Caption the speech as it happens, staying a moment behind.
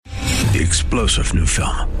The explosive new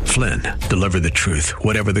film, Flynn, deliver the truth,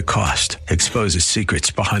 whatever the cost, exposes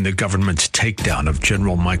secrets behind the government's takedown of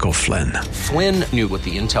General Michael Flynn. Flynn knew what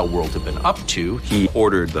the intel world had been up to. He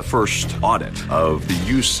ordered the first audit of the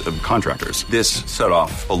use of contractors. This set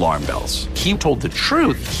off alarm bells. He told the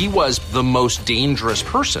truth. He was the most dangerous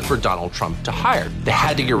person for Donald Trump to hire. They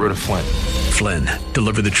had to get rid of Flynn. Flynn,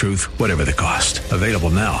 deliver the truth, whatever the cost. Available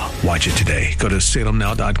now. Watch it today. Go to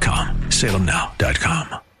salemnow.com.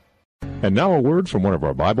 salemnow.com. And now a word from one of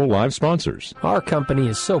our Bible Live sponsors. Our company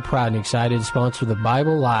is so proud and excited to sponsor the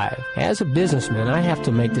Bible Live. As a businessman, I have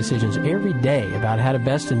to make decisions every day about how to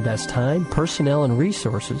best invest time, personnel, and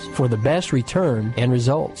resources for the best return and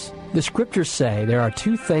results. The scriptures say there are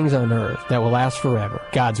two things on earth that will last forever: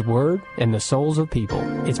 God's Word and the souls of people.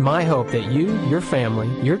 It's my hope that you, your family,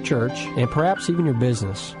 your church, and perhaps even your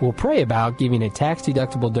business will pray about giving a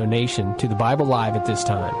tax-deductible donation to the Bible Live at this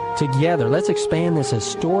time. Together, let's expand this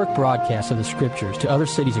historic broadcast of the scriptures to other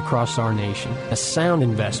cities across our nation. A sound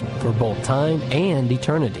investment for both time and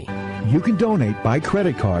eternity. You can donate by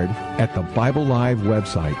credit card at the Bible Live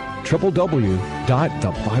website,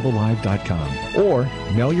 www.thebiblelive.com, or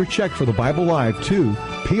mail your check for the Bible Live to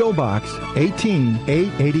P.O. Box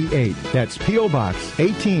 18888. That's P.O. Box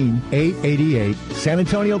 18888, San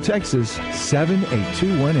Antonio, Texas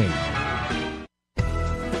 78218.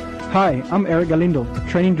 Hi, I'm Eric Galindo,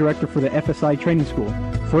 Training Director for the FSI Training School.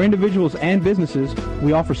 For individuals and businesses,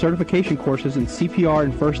 we offer certification courses in CPR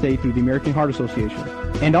and First Aid through the American Heart Association,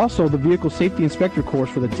 and also the Vehicle Safety Inspector course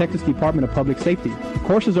for the Texas Department of Public Safety.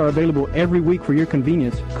 Courses are available every week for your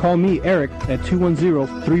convenience. Call me, Eric, at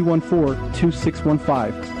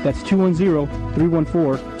 210-314-2615. That's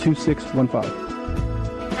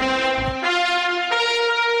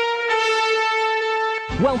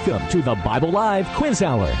 210-314-2615. Welcome to the Bible Live Quiz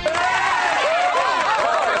Hour.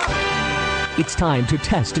 It's time to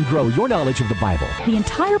test and grow your knowledge of the Bible. The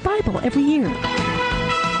entire Bible every year.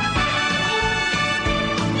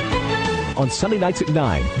 On Sunday nights at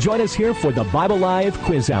 9, join us here for the Bible Live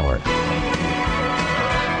Quiz Hour.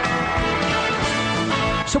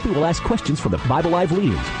 Soapy will ask questions from the Bible Live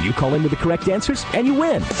leaders. You call in with the correct answers, and you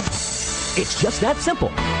win. It's just that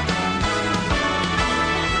simple.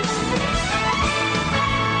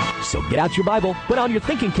 So get out your Bible, put on your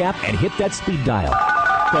thinking cap, and hit that speed dial.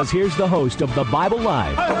 Because here's the host of the Bible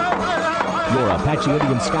Live, your Apache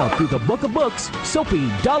Indian scout through the book of books, Soapy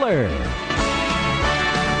Dollar. We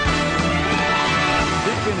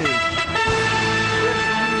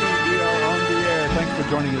are on the air. Thanks for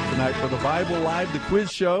joining us tonight for the Bible Live, the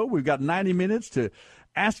quiz show. We've got 90 minutes to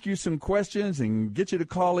ask you some questions and get you to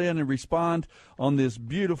call in and respond on this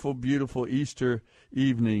beautiful, beautiful Easter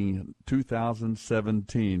evening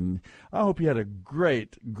 2017. I hope you had a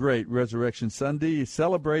great Resurrection Sunday,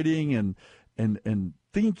 celebrating and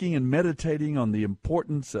thinking and meditating on the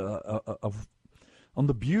importance on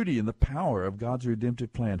the beauty and the power of God's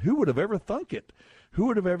redemptive plan. Who would have ever thunk it? Who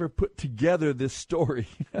would have ever put together this story?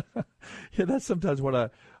 Yeah, that's sometimes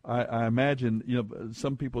what I imagine. You know,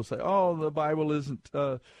 some people say, "Oh, the Bible isn't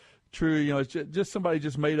true." You know, it's just somebody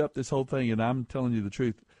just made up this whole thing. And I'm telling you the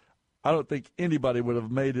truth. I don't think anybody would have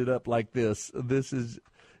made it up like this. It's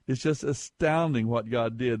just astounding what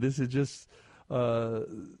God did. This is just the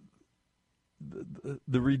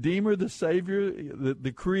Redeemer, the Savior,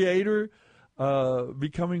 the Creator,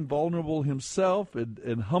 becoming vulnerable himself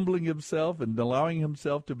and humbling himself and allowing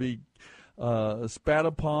himself to be spat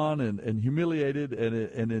upon and humiliated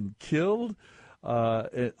and then killed.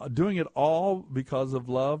 Doing it all because of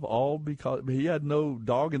love, all because he had no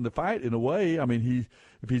dog in the fight in a way. I mean,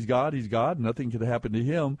 if he's God, he's God. Nothing could happen to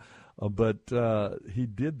him. But he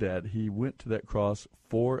did that. He went to that cross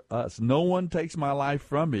for us. No one takes my life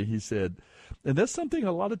from me, he said. And that's something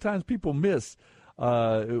a lot of times people miss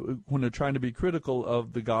when they're trying to be critical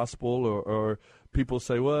of the gospel, or people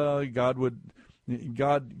say, well, God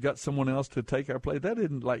got someone else to take our place. That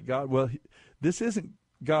isn't like God. Well, this isn't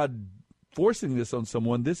God forcing this on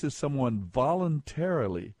someone. This is someone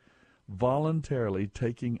voluntarily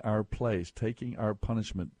taking our place, taking our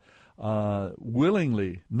punishment,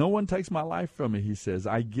 willingly. No one takes my life from me, he says.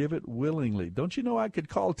 I give it willingly. Don't you know I could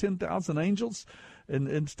call 10,000 angels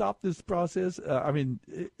and stop this process? I mean,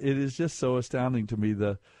 it is just so astounding to me,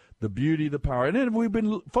 the beauty, the power. And then we've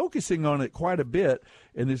been focusing on it quite a bit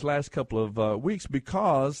in these last couple of weeks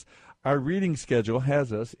because our reading schedule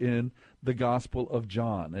has us in the Gospel of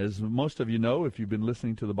John. As most of you know, if you've been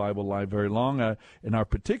listening to the Bible Live very long, in our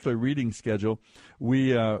particular reading schedule,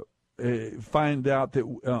 we find out that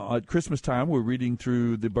at Christmas time we're reading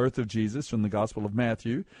through the birth of Jesus from the Gospel of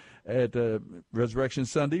Matthew. At Resurrection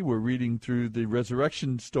Sunday, we're reading through the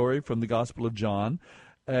resurrection story from the Gospel of John.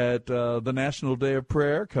 at the National Day of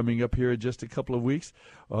Prayer coming up here in just a couple of weeks.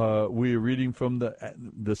 We are reading from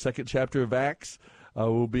the second chapter of Acts.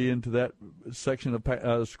 We'll be into that section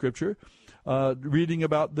of Scripture, reading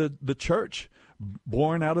about the church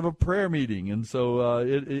born out of a prayer meeting. And so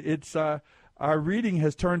it's our reading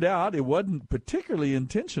has turned out, it wasn't particularly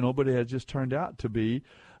intentional, but it has just turned out to be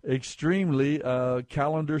extremely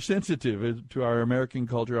calendar sensitive to our American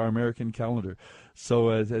culture, our American calendar. So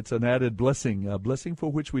it's an added blessing, a blessing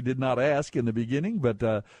for which we did not ask in the beginning,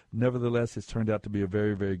 but nevertheless, it's turned out to be a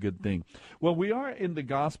very, very good thing. Well, we are in the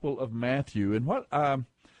Gospel of Matthew, and what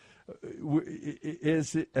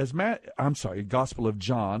Gospel of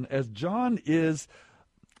John, as John is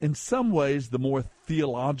in some ways the more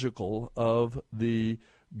theological of the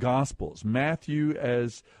Gospels. Matthew,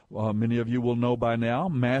 as many of you will know by now,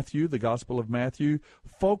 Matthew, the Gospel of Matthew,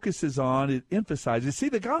 focuses on, it emphasizes. See,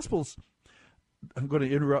 the Gospels, I'm going to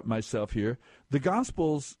interrupt myself here. The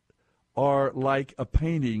Gospels are like a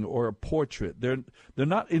painting or a portrait. They're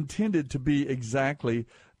not intended to be exactly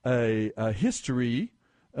a history,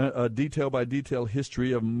 a detail-by-detail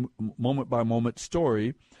history, a moment-by-moment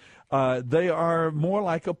story. They are more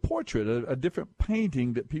like a portrait, a different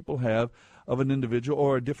painting that people have of an individual,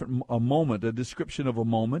 or a moment, a description of a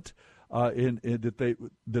moment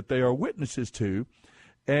that they are witnesses to.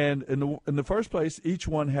 And in the first place, each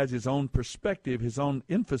one has his own perspective, his own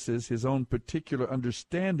emphasis, his own particular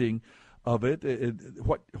understanding of it,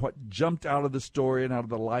 what jumped out of the story and out of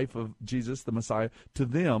the life of Jesus, the Messiah, to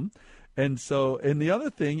them. And the other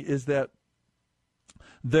thing is that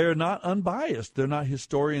they're not unbiased. They're not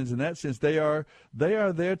historians in that sense. They are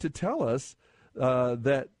there to tell us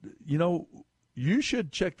that, you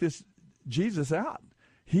should check this Jesus out.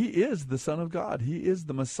 He is the Son of God. He is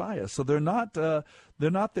the Messiah. So they're not there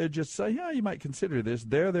just to say, yeah, you might consider this.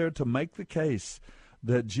 They're there to make the case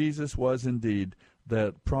that Jesus was indeed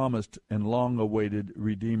that promised and long-awaited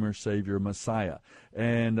Redeemer, Savior, Messiah.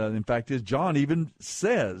 And in fact, as John even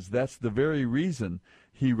says, that's the very reason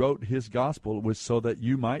he wrote his gospel, was so that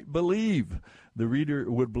you might believe. The reader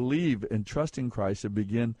would believe and trust in Christ and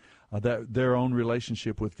begin their own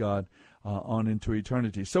relationship with God on into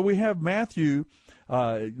eternity. So we have Matthew's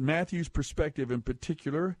perspective in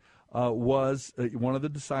particular was one of the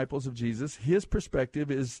disciples of Jesus. His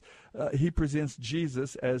perspective is he presents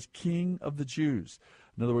Jesus as King of the Jews.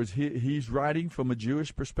 In other words, he's writing from a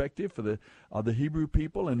Jewish perspective for the Hebrew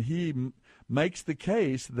people, and he makes the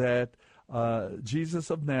case that Jesus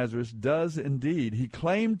of Nazareth does indeed, he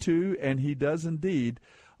claimed to, and he does indeed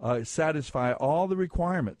satisfy all the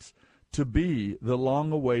requirements to be the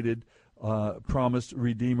long-awaited promised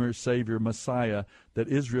Redeemer, Savior, Messiah that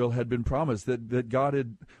Israel had been promised, that God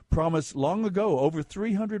had promised long ago, over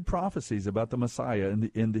 300 prophecies about the Messiah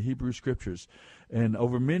in the Hebrew Scriptures, and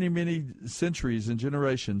over many, many centuries and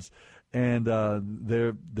generations, and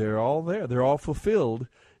they're all there. They're all fulfilled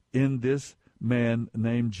in this man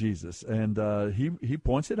named Jesus, and he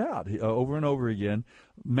points it out over and over again.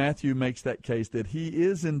 Matthew makes that case that he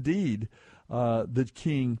is indeed the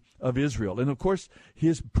King of Israel. And of course,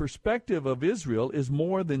 his perspective of Israel is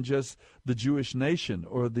more than just the Jewish nation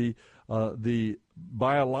or the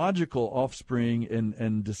biological offspring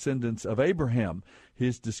and descendants of Abraham.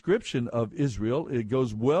 His description of Israel, it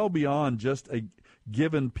goes well beyond just a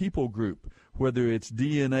given people group, whether it's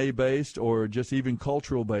DNA-based or just even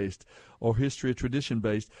cultural-based or history or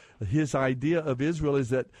tradition-based. His idea of Israel is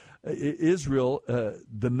that Israel,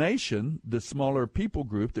 the nation, the smaller people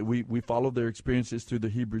group that we follow their experiences through the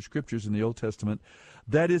Hebrew Scriptures in the Old Testament,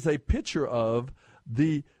 that is a picture of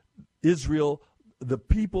the Israel, the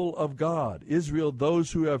people of God. Israel,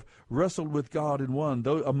 those who have wrestled with God and won.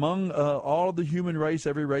 Among all the human race,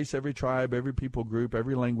 every tribe, every people group,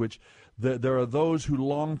 every language, there are those who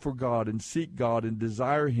long for God and seek God and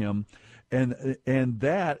desire Him. And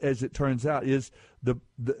that, as it turns out, is the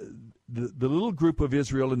little group of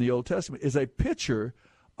Israel in the Old Testament is a picture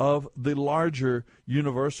of the larger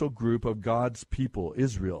universal group of God's people,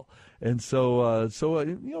 Israel. And so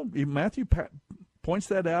Matthew points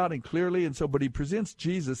that out and clearly, but he presents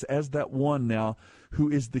Jesus as that one now who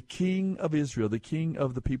is the King of Israel, the King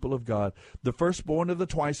of the people of God, the firstborn of the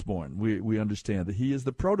twiceborn. We understand that he is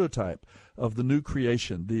the prototype of the new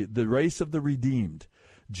creation, the race of the redeemed.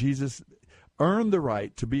 Jesus earned the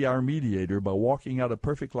right to be our mediator by walking out a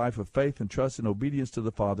perfect life of faith and trust and obedience to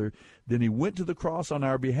the Father. Then he went to the cross on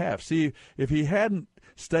our behalf. See, if he hadn't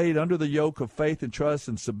stayed under the yoke of faith and trust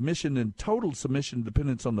and submission and total submission and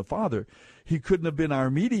dependence on the Father, he couldn't have been our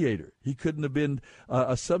mediator. He couldn't have been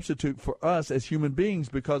a substitute for us as human beings,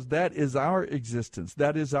 because that is our existence.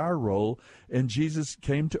 That is our role. And Jesus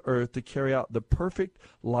came to earth to carry out the perfect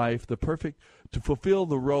life, to fulfill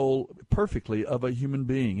the role perfectly of a human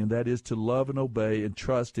being, and that is to love and obey and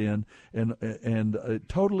trust in and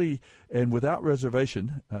totally and without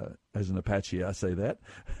reservation, as an Apache I say that,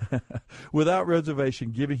 without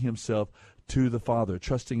reservation, giving himself to the Father,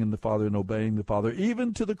 trusting in the Father and obeying the Father,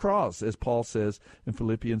 even to the cross, as Paul says in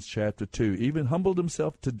Philippians chapter 2, even humbled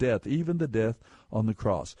himself to death, even the death on the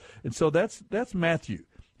cross. And so that's Matthew.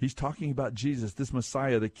 He's talking about Jesus, this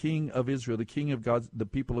Messiah, the King of Israel, the King of God, the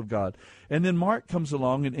people of God. And then Mark comes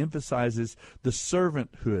along and emphasizes the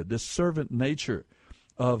servanthood, the servant nature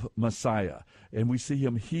of Messiah. And we see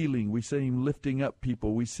him healing. We see him lifting up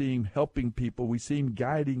people. We see him helping people. We see him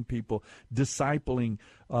guiding people, discipling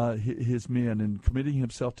his men and committing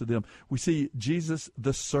himself to them. We see Jesus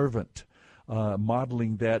the servant,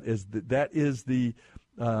 modeling that as the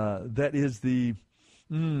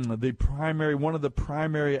primary, one of the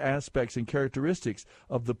primary aspects and characteristics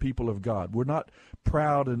of the people of God. We're not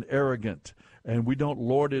proud and arrogant, and we don't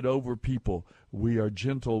lord it over people. We are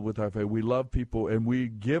gentle with our faith. We love people, and we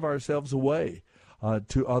give ourselves away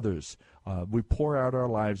to others. We pour out our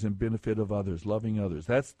lives in benefit of others, loving others.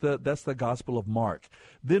 That's the Gospel of Mark.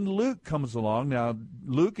 Then Luke comes along. Now,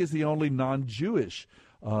 Luke is the only non-Jewish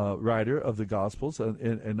writer of the Gospels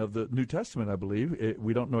and of the New Testament, I believe.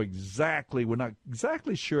 We don't know exactly, we're not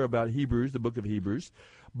exactly sure about Hebrews, the book of Hebrews,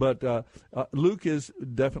 but Luke is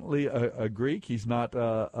definitely a Greek. He's not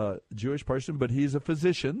a Jewish person, but he's a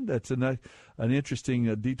physician. That's an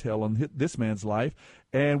interesting detail on this man's life.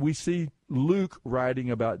 And we see Luke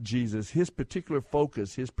writing about Jesus. His particular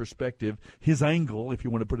focus, his perspective, his angle, if you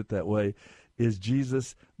want to put it that way, is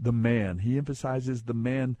Jesus the man. He emphasizes the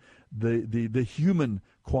man, the human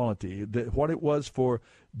quality, what it was for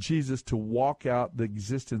Jesus to walk out the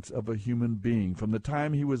existence of a human being. From the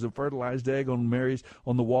time he was a fertilized egg on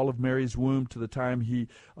the wall of Mary's womb to the time he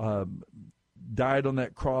died on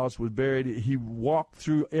that cross, was buried, he walked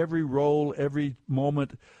through every role, every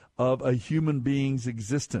moment of a human being's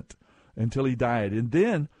existence until he died. And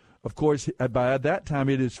then, of course, by that time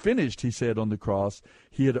it is finished, he said on the cross.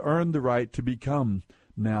 He had earned the right to become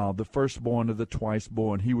now the firstborn of the twice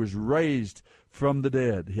born. He was raised from the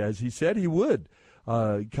dead, as he said he would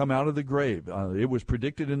come out of the grave. It was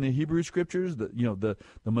predicted in the Hebrew Scriptures that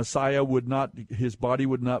the Messiah his body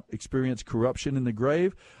would not experience corruption in the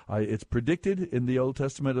grave. It's predicted in the Old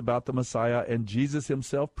Testament about the Messiah, and Jesus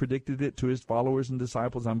himself predicted it to his followers and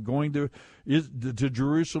disciples. I'm going to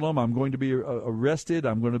Jerusalem. I'm going to be arrested.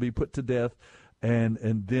 I'm going to be put to death,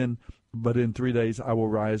 but in 3 days I will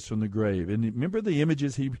rise from the grave. And remember the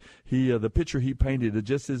images the picture he painted,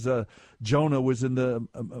 just as Jonah was in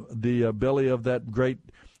the belly of that great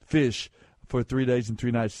fish for 3 days and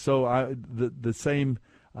 3 nights. So the same.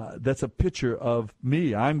 That's a picture of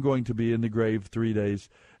me. I'm going to be in the grave 3 days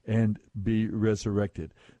and be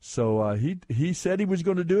resurrected. So he said he was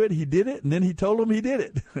going to do it. He did it, and then he told them he did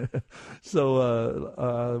it.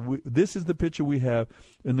 So this is the picture we have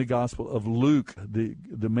in the Gospel of Luke,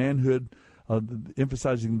 the manhood,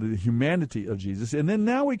 emphasizing the humanity of Jesus. And then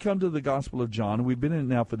now we come to the Gospel of John. We've been in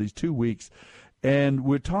it now for these 2 weeks, and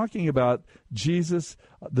we're talking about Jesus,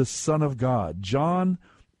 the Son of God. John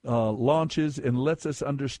launches and lets us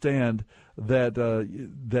understand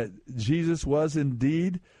that Jesus was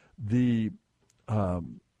indeed the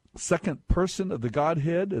second person of the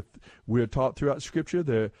Godhead. We are taught throughout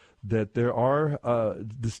Scripture that there are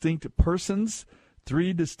distinct persons,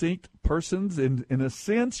 3 distinct persons. In a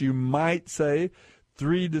sense, you might say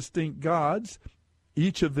 3 distinct gods.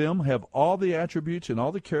 Each of them have all the attributes and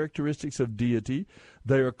all the characteristics of deity.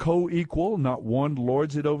 They are co-equal. Not one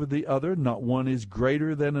lords it over the other. Not one is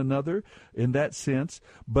greater than another in that sense.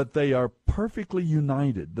 But they are perfectly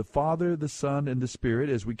united. The Father, the Son, and the Spirit,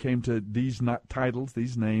 as we came to these titles,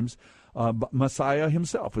 these names, Messiah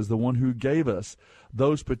himself is the one who gave us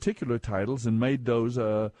those particular titles and made those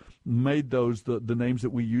the names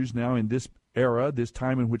that we use now in this era, this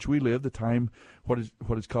time in which we live, the time, what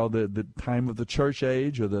is called the time of the church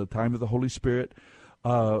age, or the time of the Holy Spirit.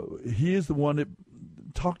 He is the one that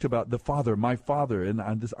talked about the Father, my Father, and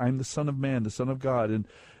I'm the Son of Man, the Son of God,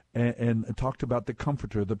 and talked about the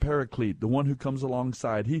Comforter, the Paraclete, the one who comes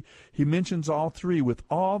alongside. He mentions all 3 with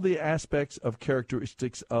all the aspects of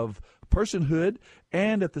characteristics of personhood,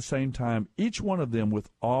 and at the same time, each one of them with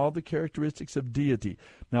all the characteristics of deity.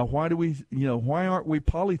 Now, why aren't we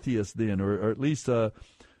polytheists then, or at least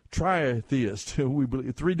tritheist. We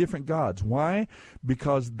believe 3 different gods. Why?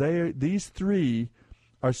 Because these 3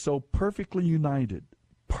 are so perfectly united.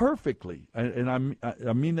 Perfectly. And I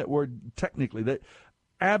mean that word technically. That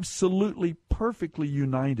absolutely perfectly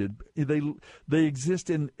united. They exist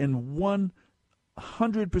in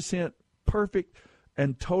 100% perfect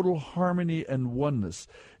and total harmony and oneness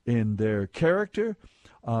in their character,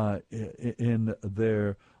 in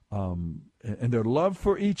their love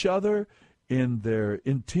for each other, in their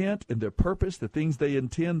intent and their purpose, the things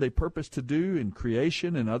they purpose to do in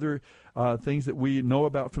creation and other things that we know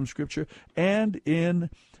about from Scripture, and in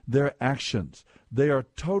their actions. They are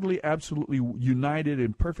totally, absolutely united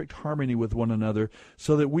in perfect harmony with one another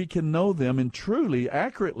so that we can know them and truly,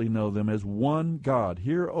 accurately know them as one God.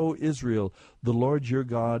 Hear, O Israel, the Lord your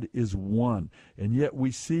God is one. And yet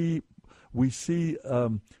we see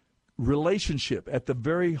relationship at the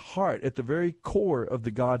very heart, at the very core of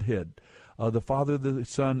the Godhead. The Father, the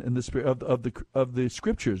Son, and the Spirit of the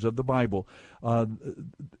Scriptures of the Bible.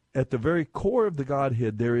 At the very core of the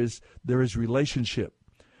Godhead, there is relationship.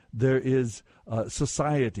 There is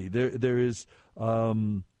society. There is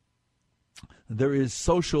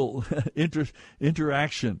social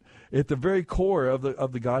interaction at the very core of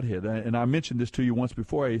the Godhead. And I mentioned this to you once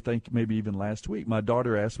before. I think maybe even last week. My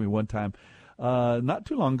daughter asked me one time. Not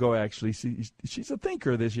too long ago, actually, she's a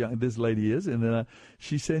thinker. This lady is, and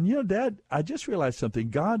she said, Dad, I just realized something.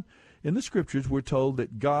 God, in the Scriptures, we're told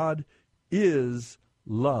that God is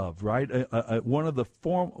love, right? One of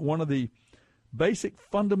the basic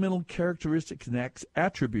fundamental characteristics and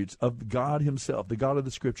attributes of God Himself, the God of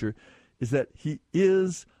the Scripture, is that He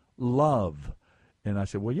is love. And I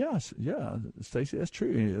said, well, yes, yeah, Stacy, that's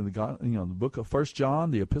true. The book of 1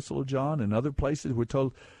 John, the Epistle of John, and other places, we're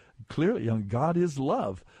told clearly, God is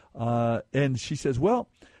love. And she says, well,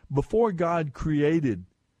 before God created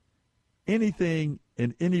anything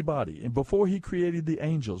and anybody, and before He created the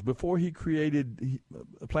angels, before He created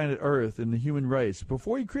planet Earth and the human race,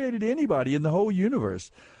 before He created anybody in the whole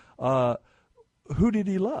universe, who did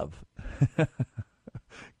He love?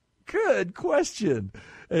 Good question.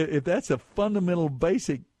 If that's a fundamental,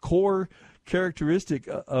 basic, core characteristic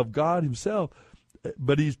of God Himself,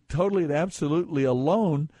 but He's totally and absolutely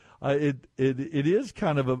alone, it is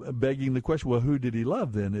kind of begging the question, well, who did He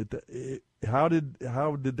love then? How did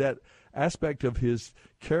that aspect of His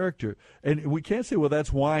character, and we can't say, well,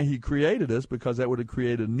 that's why He created us, because that would have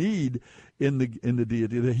created a need in the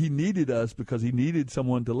deity, that He needed us because He needed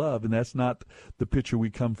someone to love, and that's not the picture we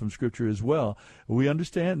come from Scripture as well. We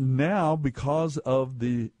understand now, because of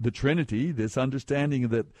the Trinity, this understanding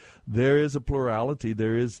that there is a plurality,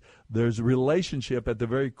 there's a relationship at the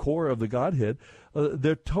very core of the Godhead.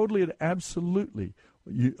 They're totally and absolutely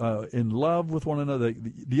in love with one another.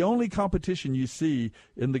 The only competition you see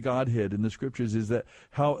in the Godhead in the Scriptures is that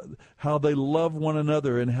how they love one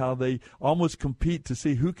another and how they almost compete to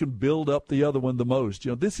see who can build up the other one the most.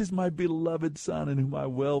 This is my beloved Son in whom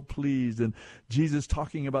I'm well pleased. And Jesus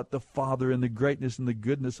talking about the Father and the greatness and the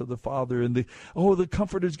goodness of the Father, and the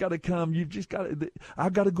Comforter's got to come.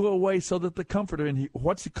 I've got to go away so that the Comforter, and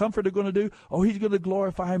what's the Comforter going to do? Oh, He's going to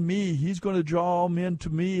glorify me. He's going to draw all men to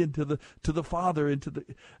me and to the Father and to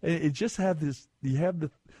it just have this. You have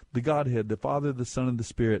the Godhead, the Father, the Son, and the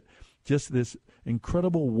Spirit, just this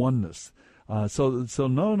incredible oneness. So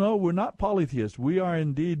no, we're not polytheist. We are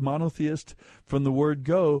indeed monotheist from the word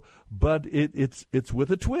go, but it's with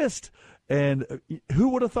a twist. And who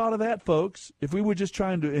would have thought of that, folks? If we were just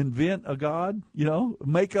trying to invent a God,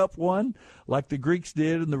 make up one like the Greeks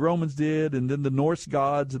did and the Romans did, and then the Norse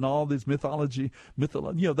gods and all this mythology,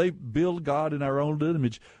 they build God in our own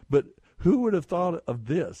image, but who would have thought of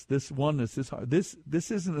this oneness,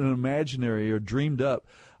 this isn't an imaginary or dreamed up.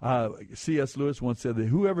 C.S. Lewis once said that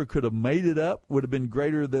whoever could have made it up would have been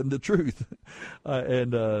greater than the truth.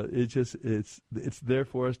 It's there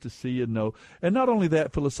for us to see and know. And not only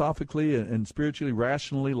that, philosophically and spiritually,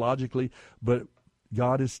 rationally, logically, but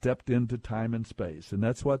God has stepped into time and space. And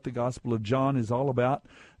that's what the Gospel of John is all about.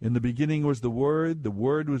 In the beginning was the Word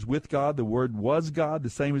was with God, the Word was God, the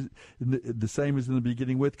same as in the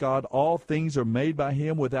beginning with God. All things are made by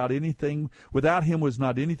Him. Without Him was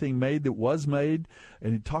not anything made that was made.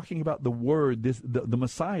 And talking about the Word, the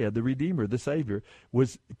Messiah, the Redeemer, the Savior,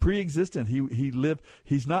 was pre-existent. He lived.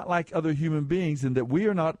 He's not like other human beings in that we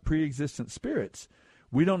are not pre-existent spirits.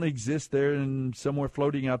 We don't exist there and somewhere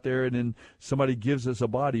floating out there, and then somebody gives us a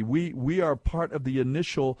body. We are part of the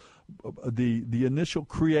initial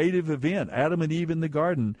creative event, Adam and Eve in the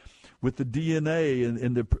garden, with the DNA and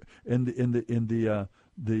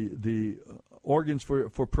the organs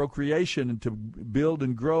for procreation and to build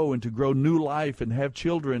and to grow new life and have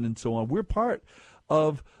children and so on. We're part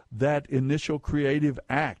of that initial creative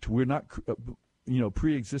act. We're not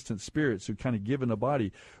pre-existent spirits who kind of given a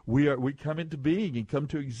body. We come into being and come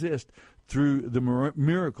to exist through the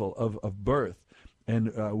miracle of birth,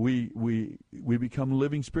 and we become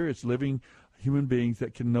living spirits, living human beings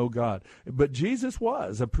that can know God. But Jesus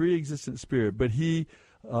was a pre-existent spirit, but he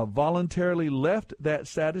voluntarily left that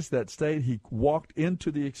status, that state. He walked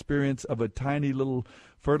into the experience of a tiny little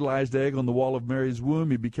fertilized egg on the wall of Mary's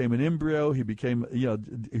womb. He became an embryo. He became,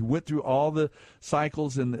 he went through all the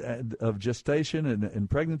cycles of gestation and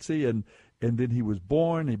pregnancy, and then he was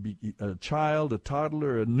born. He be a child, a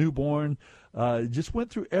toddler, a newborn. Just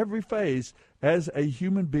went through every phase as a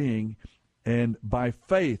human being, and by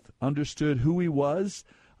faith understood who he was.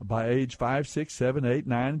 By age 5, 6, 7, 8,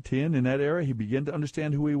 9, 10, in that era, he began to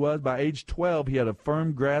understand who he was. By age 12, he had a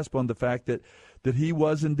firm grasp on the fact that he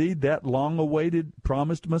was indeed that long-awaited,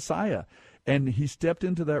 promised Messiah. And he stepped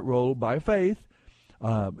into that role by faith.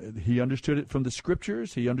 He understood it from the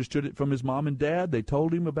Scriptures. He understood it from his mom and dad. They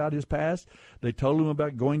told him about his past. They told him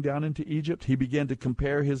about going down into Egypt. He began to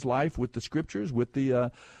compare his life with the Scriptures, with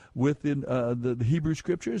the Hebrew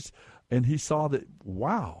Scriptures, and he saw that,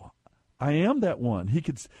 wow, I am that one. He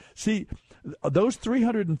could see those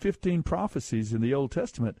 315 prophecies in the Old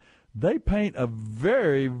Testament. They paint a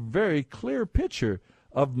very, very clear picture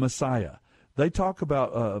of Messiah. They talk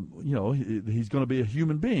about, he's going to be a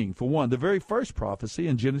human being, for one. The very first prophecy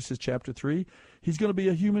in Genesis chapter 3, he's going to be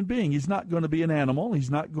a human being. He's not going to be an animal.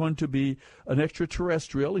 He's not going to be an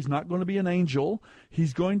extraterrestrial. He's not going to be an angel.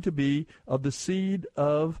 He's going to be of the seed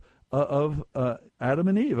of Adam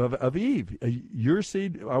and Eve, of Eve. Your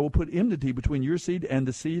seed, I will put enmity between your seed and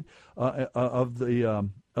the seed of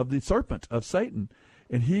the serpent, of Satan.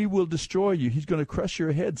 And he will destroy you. He's going to crush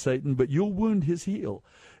your head, Satan, but you'll wound his heel.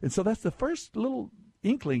 And so that's the first little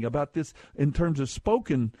inkling about this in terms of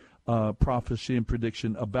spoken prophecy and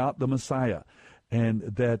prediction about the Messiah. And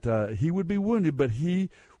that he would be wounded, but he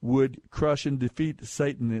would crush and defeat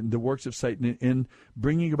Satan and the works of Satan in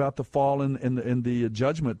bringing about the fall and the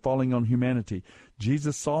judgment falling on humanity.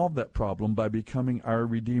 Jesus solved that problem by becoming our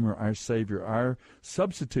Redeemer, our Savior, our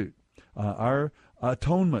substitute, our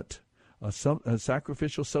atonement, a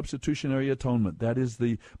sacrificial substitutionary atonement. That is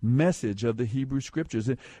the message of the Hebrew Scriptures.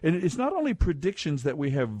 And it's not only predictions that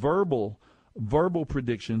we have verbal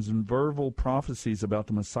predictions and verbal prophecies about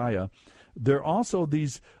the Messiah. There are also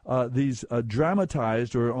these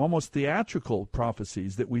dramatized or almost theatrical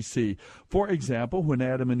prophecies that we see. For example, when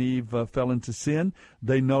Adam and Eve fell into sin,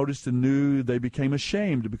 they noticed and knew, they became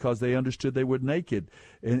ashamed because they understood they were naked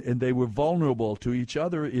and they were vulnerable to each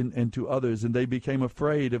other and to others, and they became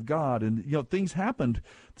afraid of God. And things happened.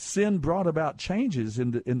 Sin brought about changes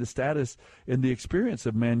in the status, in the experience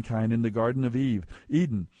of mankind in the Garden of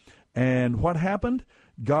Eden. And what happened?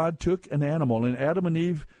 God took an animal, and Adam and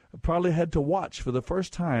Eve probably had to watch for the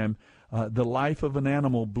first time the life of an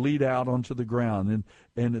animal bleed out onto the ground.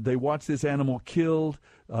 And they watched this animal killed,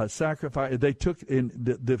 sacrificed. They took in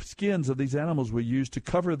the skins of these animals were used to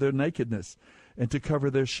cover their nakedness and to cover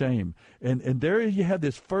their shame. And there you had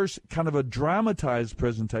this first kind of a dramatized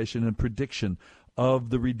presentation and prediction of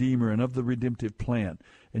the Redeemer and of the redemptive plan.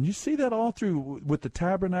 And you see that all through with the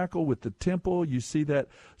tabernacle, with the temple. You see that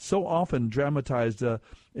so often dramatized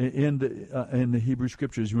in the Hebrew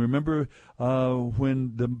Scriptures. You remember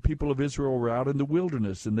when the people of Israel were out in the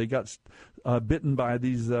wilderness and they got bitten by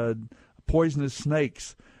these poisonous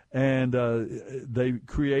snakes, and they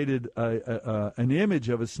created an image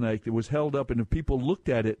of a snake that was held up, and if people looked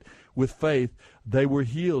at it with faith, they were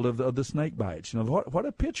healed of the snake bites. What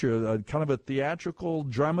a picture, kind of a theatrical,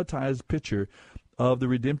 dramatized picture of the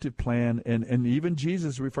redemptive plan. And even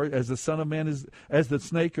Jesus referred, as the Son of Man as the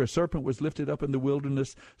snake or serpent was lifted up in the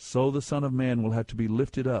wilderness, so the Son of Man will have to be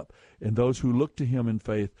lifted up, and those who look to him in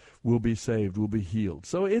faith will be saved, will be healed.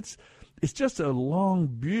 So it's just a long,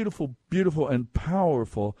 beautiful, beautiful, and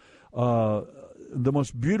powerful, the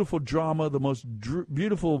most beautiful drama, the most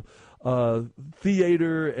beautiful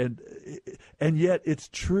theater, and yet it's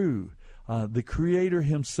true. The Creator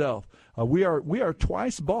himself. We are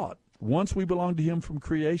twice bought. Once we belong to him from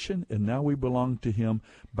creation, and now we belong to him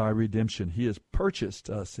by redemption. He has purchased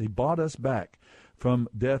us. He bought us back from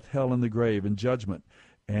death, hell, and the grave, and judgment.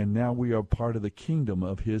 And now we are part of the kingdom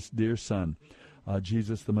of his dear Son,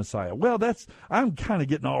 Jesus the Messiah. Well, I'm kind of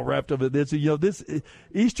getting all wrapped up in this. This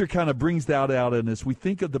Easter kind of brings that out in us. We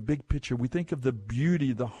think of the big picture. We think of the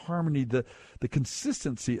beauty, the harmony, the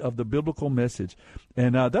consistency of the biblical message.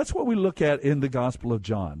 And that's what we look at in the Gospel of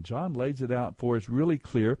John. John lays it out for us really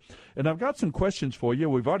clear. And I've got some questions for you.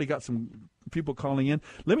 We've already got some people calling in.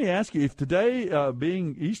 Let me ask you, if today,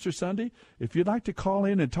 being Easter Sunday, if you'd like to call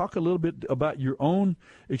in and talk a little bit about your own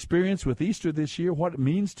experience with Easter this year, what it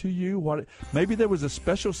means to you, maybe there was a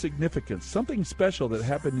special significance, something special that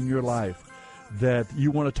happened in your life that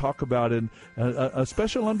you want to talk about, and a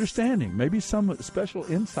special understanding, maybe some special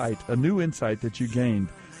insight, a new insight that you gained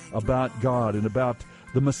about God and about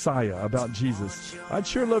the Messiah, about Jesus. I'd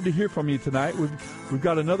sure love to hear from you tonight. We've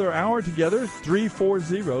got another hour together,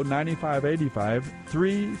 340-9585,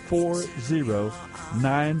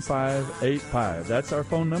 340-9585. That's our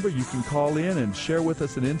phone number. You can call in and share with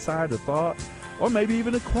us an insight, a thought, or maybe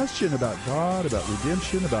even a question about God, about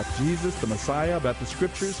redemption, about Jesus, the Messiah, about the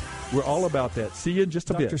Scriptures. We're all about that. See you in just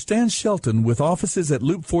a bit. Dr. Stan Shelton, with offices at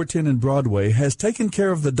Loop 410 and Broadway, has taken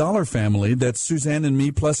care of the Dollar family, that's Suzanne and me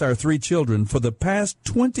plus our 3 children, for the past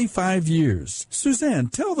 25 years. Suzanne,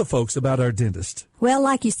 tell the folks about our dentist. Well,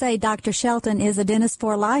 like you say, Dr. Shelton is a dentist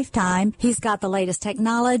for a lifetime. He's got the latest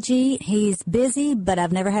technology. He's busy, but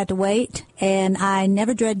I've never had to wait. And I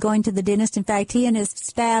never dread going to the dentist. In fact, he and his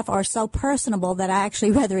staff are so personable that I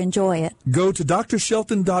actually rather enjoy it. Go to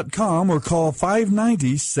drshelton.com or call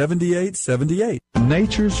 590-7878.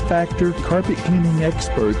 Nature's Factor carpet cleaning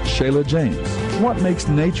expert Shayla James. What makes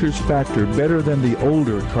Nature's Factor better than the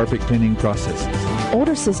older carpet cleaning processes?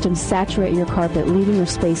 Older systems saturate your carpet, leaving your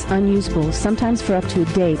space unusable, sometimes for up to a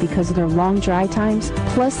day because of their long dry times,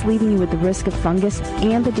 plus leaving you with the risk of fungus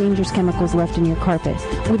and the dangerous chemicals left in your carpet.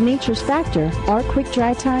 With Nature's Factor, our quick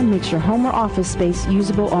dry time makes your home or office space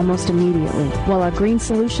usable almost immediately, while our green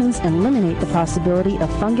solutions eliminate the possibility of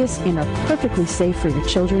fungus and are perfectly safe for your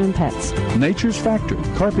children and pets. Nature's Factor,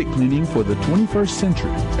 carpet cleaning for the 21st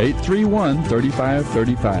century.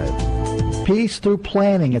 831-3535. Peace through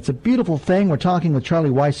planning. It's a beautiful thing. We're talking with Charlie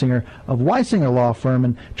Weisinger of Weisinger Law Firm.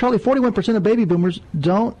 And Charlie, 41% of baby boomers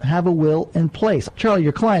don't have a will in place. Charlie,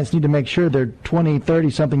 your clients need to make sure their 20,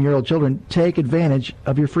 30-something-year-old children take advantage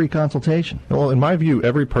of your free consultation. Well, in my view,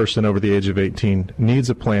 every person over the age of 18 needs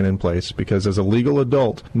a plan in place because as a legal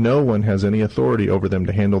adult, no one has any authority over them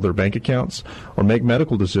to handle their bank accounts or make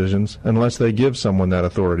medical decisions unless they give someone that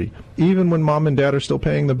authority, even when mom and dad are still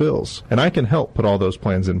paying the bills. And I can help put all those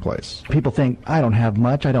plans in place. People think, I don't have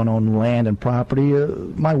much, I don't own land and property,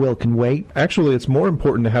 my will can wait. Actually, it's more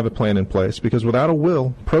important to have a plan in place because without a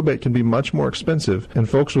will, probate can be much more expensive, and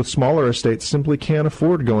folks with smaller estates simply can't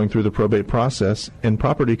afford going through the probate process, and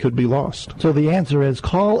property could be lost. So the answer is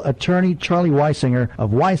call attorney Charlie Weisinger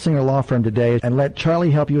of Weisinger Law Firm today and let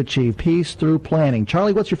Charlie help you achieve peace through planning.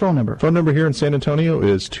 Charlie, what's your phone number? Phone number here in San Antonio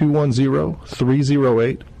is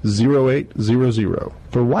 210-308-0800.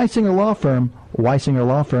 For Weisinger Law Firm,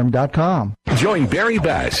 WeisingerLawFirm.com. Join Barry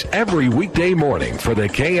Bass every weekday morning for the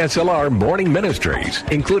KSLR Morning Ministries,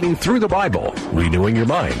 including Through the Bible, Renewing Your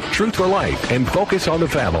Mind, Truth for Life, and Focus on the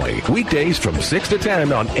Family. Weekdays from 6 to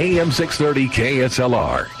 10 on AM 630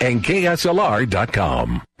 KSLR and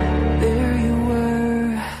KSLR.com. There you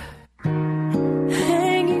were,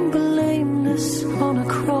 hanging blameless on a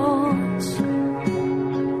cross.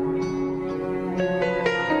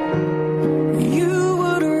 You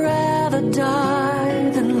would rather die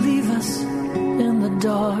than leave us in the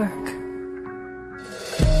dark.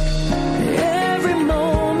 Every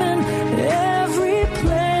moment, every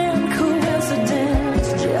plan,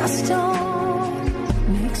 coincidence, just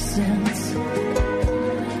don't make sense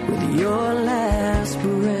with your last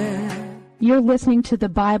breath. You're listening to the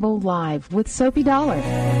Bible Live with Soapy Dollar.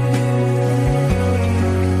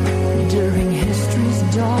 During history's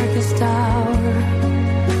darkest hour,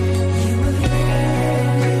 you were there,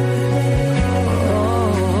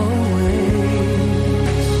 always.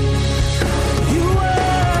 You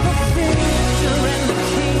were the victor and the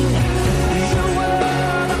king. You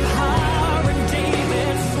were the power in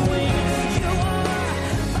David's swing. You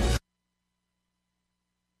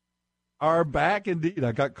are back indeed.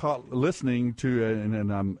 I got caught listening to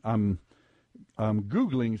and I'm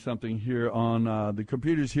Googling something here on the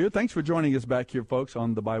computers here. Thanks for joining us back here, folks,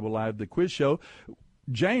 on the Bible Live, the quiz show.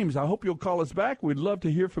 James, I hope you'll call us back. We'd love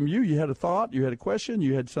to hear from you. You had a thought, you had a question,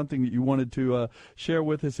 you had something that you wanted to share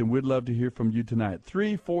with us, and we'd love to hear from you tonight.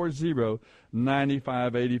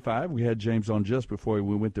 340-9585. We had James on just before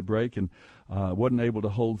we went to break and wasn't able to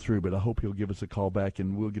hold through, but I hope he'll give us a call back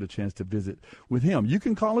and we'll get a chance to visit with him. You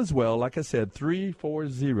can call as well, like I said,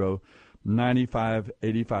 340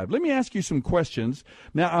 9585. Let me ask you some questions.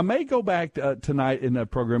 Now, I may go back tonight in the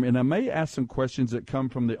program, and I may ask some questions that come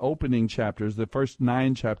from the opening chapters, the first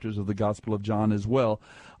 9 chapters of the Gospel of John as well,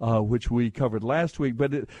 which we covered last week.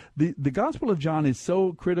 But the Gospel of John is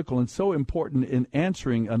so critical and so important in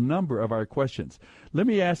answering a number of our questions. Let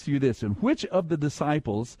me ask you this. In which of the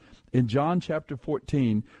disciples in John chapter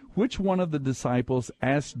 14, which one of the disciples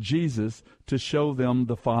asked Jesus to show them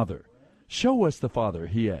the Father? Show us the Father,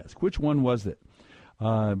 he asked. Which one was it?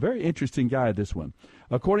 Very interesting guy, this one.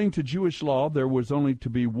 According to Jewish law, there was only to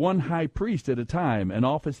be one high priest at a time, an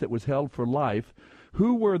office that was held for life.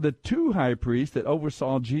 Who were the 2 high priests that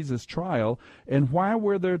oversaw Jesus' trial, and why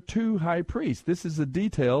were there 2 high priests? This is a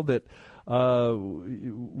detail that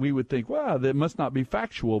we would think, wow, that must not be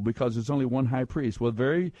factual because there's only one high priest. Well,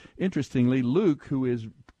 very interestingly, Luke, who is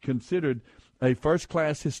considered a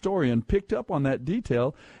first-class historian, picked up on that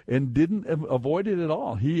detail and didn't avoid it at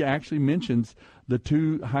all. He actually mentions the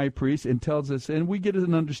 2 high priests and tells us, and we get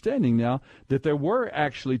an understanding now that there were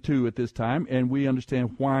actually 2 at this time, and we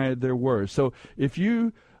understand why there were. So if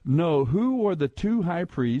you know who were the 2 high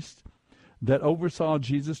priests that oversaw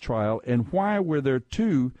Jesus' trial, and why were there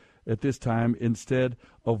 2 at this time instead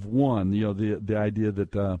of 1? You know, the idea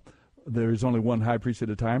that there is only one high priest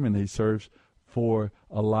at a time, and he serves for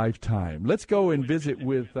a lifetime. Let's go and visit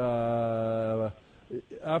with, I've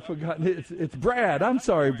forgotten, it's Brad. I'm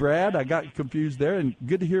sorry, Brad. I got confused there, and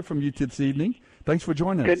good to hear from you this evening. Thanks for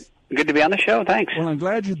joining us. Good to be on the show. Thanks. Well, I'm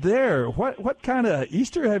glad you're there. What kind of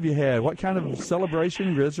Easter have you had? What kind of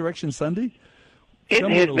celebration, Resurrection Sunday? It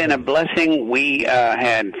has been a blessing. We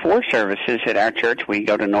had 4 services at our church. We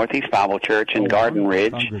go to Northeast Bible Church in Garden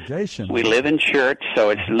Ridge. Congregation. We live in church, so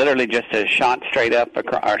it's literally just a shot straight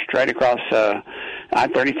across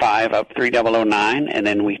I-35 up 3009, and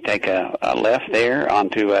then we take a left there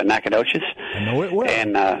onto Nacogdoches. I know it well.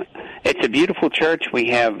 And it's a beautiful church. We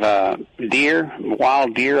have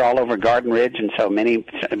wild deer all over Garden Ridge, and so many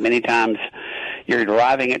times you're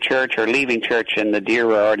arriving at church or leaving church, and the deer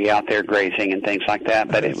were already out there grazing and things like that.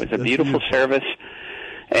 But it was a beautiful service,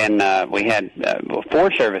 and we had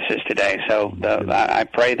 4 services today. So I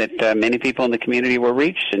pray that many people in the community were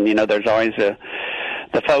reached. And, you know, there's always the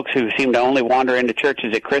folks who seem to only wander into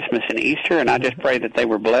churches at Christmas and Easter, and I just pray that they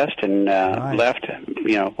were blessed and left,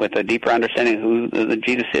 you know, with a deeper understanding of who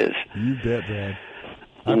Jesus is. You bet, Brad.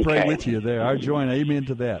 I pray with you there. I join amen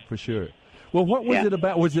to that for sure. Well, what was it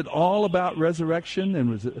about? Was it all about resurrection? And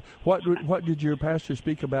was it what did your pastor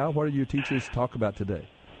speak about? What did your teachers talk about today?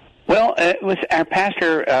 Well, it was our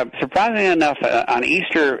pastor. Surprisingly enough, on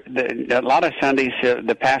Easter, a lot of Sundays,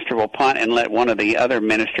 the pastor will punt and let one of the other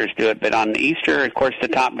ministers do it. But on Easter, of course, the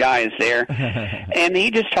top guy is there, and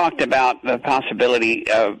he just talked about the possibility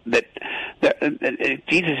that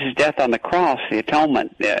Jesus' death on the cross, the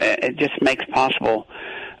atonement, it just makes possible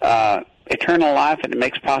eternal life, and it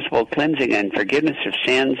makes possible cleansing and forgiveness of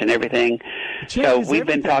sins and everything. So we've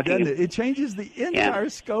been talking. It changes the entire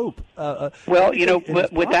scope. Well, you know,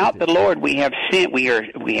 without the Lord, we have sin. We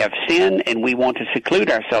have sin, and we want to seclude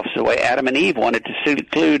ourselves the way Adam and Eve wanted to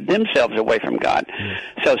seclude themselves away from God. Yes.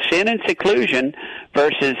 So sin and seclusion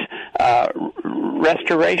versus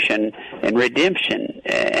restoration and redemption,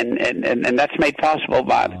 and that's made possible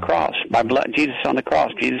by the cross, by blood, Jesus on the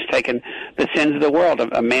cross. Jesus taking the sins of the world,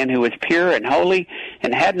 a man who was pure and holy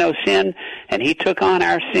and had no sin, and he took on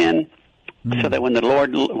our sin, so that when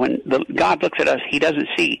God looks at us, he doesn't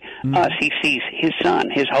see us; he sees his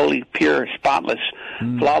Son, his holy, pure, spotless,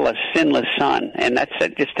 flawless, sinless Son, and that's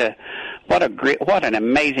what an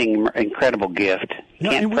amazing, incredible gift.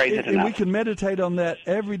 Can't praise it enough. And we can meditate on that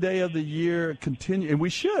every day of the year, continue, and we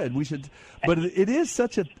should. But it is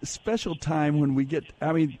such a special time when we get.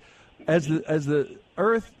 I mean, as the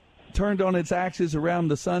earth turned on its axis around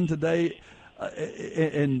the sun today,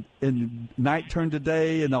 and night turned to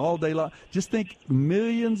day, and all day long. Just think,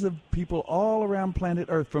 millions of people all around planet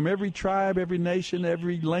Earth, from every tribe, every nation,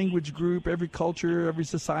 every language group, every culture, every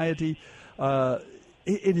society.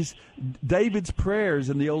 It is David's prayers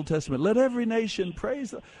in the Old Testament. Let every nation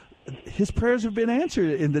praise. His prayers have been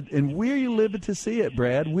answered, and we're living to see it,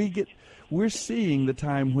 Brad. We're seeing the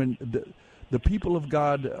time when the people of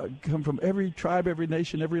God come from every tribe, every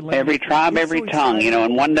nation, every language. Every tribe, every tongue, you know,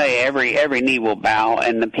 and one day every knee will bow,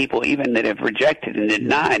 and the people even that have rejected and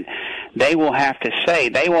denied, they will have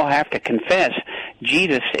to confess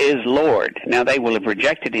Jesus is Lord. Now, they will have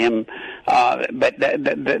rejected him, but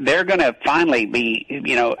they're going to finally be,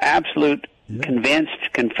 you know, absolute,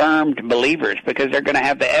 convinced, confirmed believers, because they're going to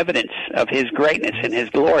have the evidence of his greatness and his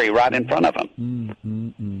glory right in front of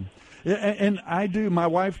them. Yeah, and I do. My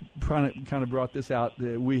wife kind of brought this out.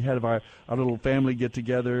 We had our little family get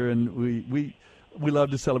together, and we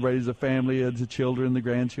love to celebrate as a family, as the children, the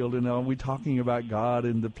grandchildren. We talking about God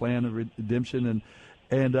and the plan of redemption,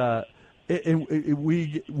 and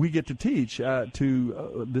we get to teach.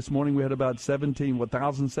 This morning we had about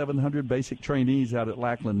 1,700 basic trainees out at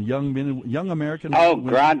Lackland, young American. Oh,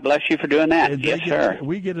 God bless you for doing that. Yes, sir.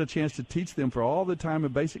 We get a chance to teach them for all the time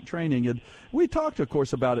of basic training, and we talked, of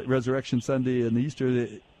course, about it Resurrection Sunday and Easter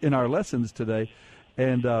in our lessons today,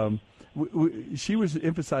 and she was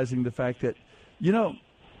emphasizing the fact that,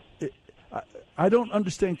 I don't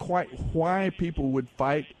understand quite why people would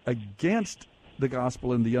fight against the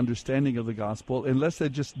gospel and the understanding of the gospel unless they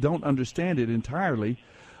just don't understand it entirely,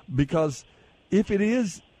 because if it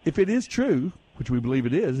is true, which we believe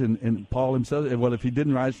it is, and Paul himself, well, if he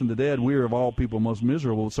didn't rise from the dead, we are of all people most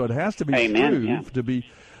miserable. So it has to be true to be.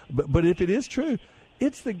 But if it is true,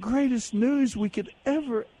 it's the greatest news we could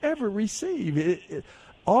ever receive.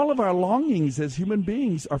 All of our longings as human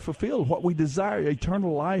beings are fulfilled. What we desire,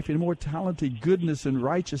 eternal life, immortality, goodness and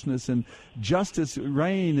righteousness and justice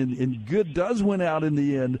reign, and good does win out in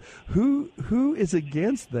the end. Who is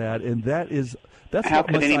against that? And that's how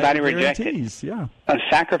what could anybody reject it? Yeah, a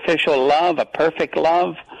sacrificial love, a perfect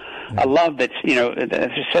love, a love that's as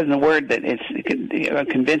it says in the Word, that it's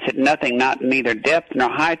convinced that nothing, neither depth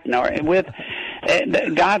nor height nor width.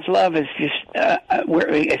 God's love is just,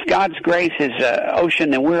 if God's grace is ocean,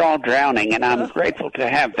 then we're all drowning, and I'm grateful to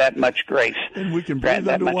have that much grace. And we can breathe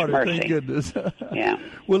underwater, thank goodness. Yeah.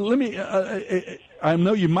 Well, let me, I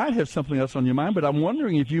know you might have something else on your mind, but I'm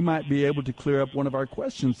wondering if you might be able to clear up one of our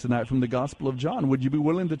questions tonight from the Gospel of John. Would you be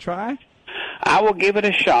willing to try? I will give it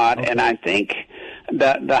a shot, and I think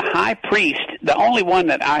the high priest, the only one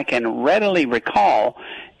that I can readily recall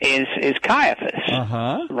is Caiaphas,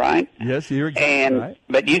 right? Yes, you're exactly right.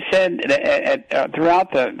 But you said that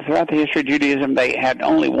throughout the history of Judaism, they had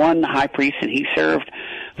only one high priest, and he served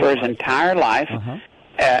for his entire life.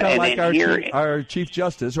 And like our Chief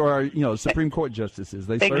Justice or our Supreme Court justices,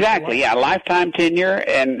 they exactly, lifetime tenure,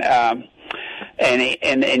 and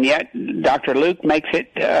yet Dr. Luke makes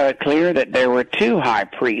it clear that there were two high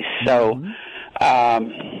priests. So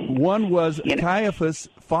one was Caiaphas'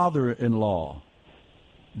 father-in-law.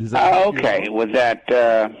 Does that was that?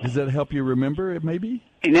 Does that help you remember it? Maybe.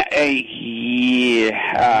 No,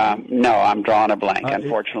 I'm drawing a blank.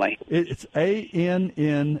 Unfortunately, it's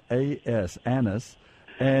Annas, Annas.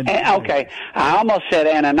 Okay, I almost said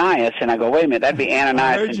Ananias, and I go, wait a minute, that'd be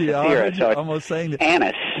Ananias and Sapphira. So it's almost saying that.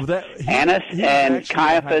 Annas. Annas and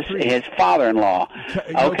Caiaphas, his father-in-law.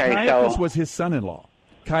 Caiaphas was his son-in-law.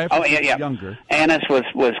 Caiaphas was younger. Annas was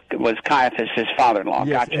Caiaphas, his father-in-law.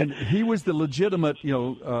 Yes, Gotcha. and he was the legitimate,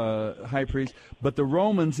 high priest. But the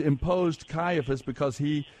Romans imposed Caiaphas because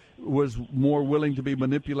he was more willing to be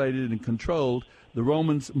manipulated and controlled. The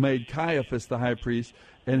Romans made Caiaphas the high priest,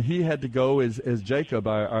 and he had to go as Jacob,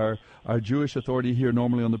 our Jewish authority here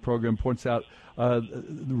normally on the program, points out.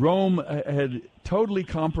 Rome had totally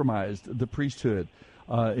compromised the priesthood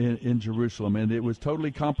in Jerusalem, and it was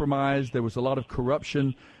totally compromised. There was a lot of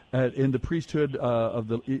corruption in the priesthood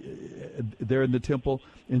there in the temple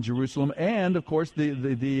in Jerusalem, and of course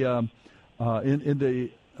I'm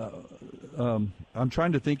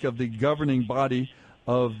trying to think of the governing body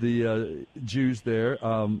of the Jews there.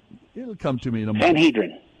 It'll come to me in a moment.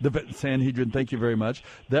 Sanhedrin. The Sanhedrin, thank you very much.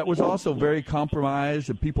 That was also very compromised,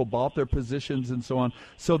 and people bought their positions and so on.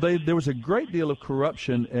 So there was a great deal of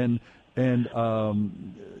corruption, and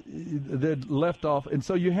they left off. And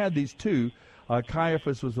so you had these two.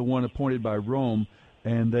 Caiaphas was the one appointed by Rome,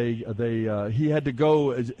 and he had to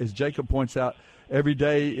go, as Jacob points out, every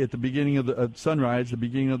day at the beginning of the sunrise, the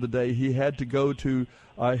beginning of the day, he had to go to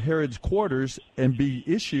Herod's quarters and be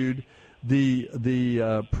issued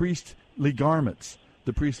the priestly garments,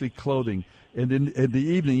 the priestly clothing, and then in the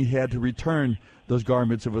evening he had to return those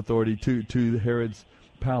garments of authority to Herod's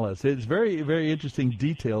palace. It's very, very interesting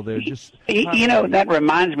detail there. Just that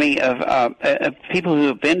reminds me of people who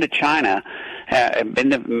have been to China, been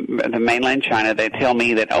to the mainland China. They tell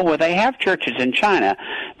me that they have churches in China.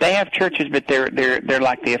 They have churches, but they're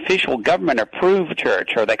like the official government approved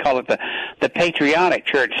church, or they call it the patriotic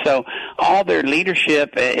church. So all their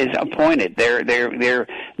leadership is appointed. They're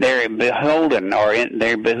beholden, or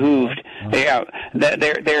they're behooved.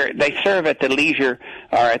 They serve at the leisure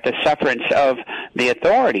or at the sufferance of the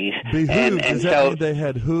authorities. Behooved, and does that mean they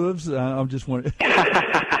had hooves? I'm just wondering.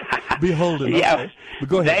 Beholden. Yeah, okay. But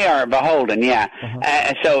go ahead. They are beholden. Yeah.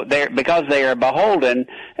 So because they are beholden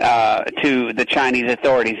to the Chinese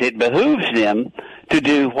authorities, it behooves them to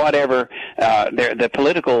do whatever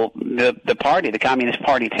the party, the Communist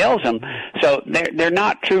Party, tells them. So they're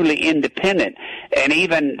not truly independent. And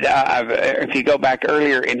even if you go back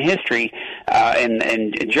earlier in history,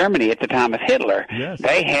 in Germany at the time of Hitler,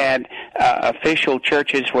 they had official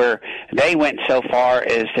churches where they went so far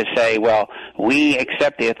as to say, well, we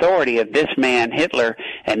accept the authority of this man, Hitler,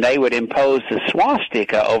 and they would impose the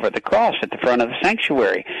swastika over the cross at the front of the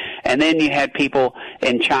sanctuary. And then you had people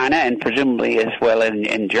in China and presumably as well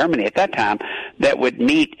in Germany at that time that would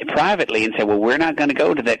meet privately and say, well, we're not going to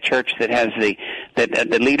go to that church that has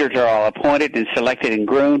the leaders are all appointed and selected and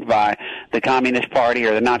groomed by the Communist Party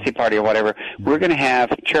or the Nazi Party or whatever. We're going to have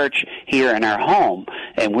church here in our home,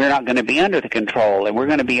 and we're not going to be under the control, and we're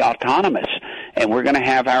going to be autonomous, and we're going to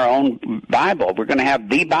have our own Bible. We're going to have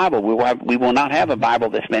the Bible. We will not have a Bible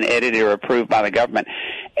that's been edited or approved by the government.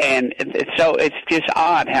 And so it's just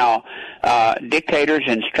odd how dictators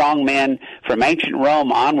and strong men from ancient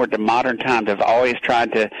Rome onward to modern times have always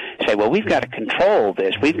tried to say, well, we've got to control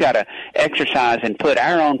this. We've got to exercise and put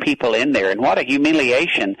our own people in there. And what a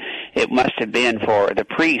humiliation it must have been for the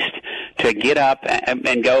priest to get up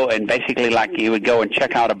and go and basically, like you would go and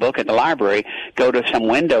check out a book at the library, go to some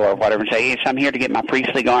window or whatever and say, yes, I'm here to get my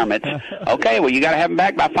priestly garments. Okay, well, you got to have them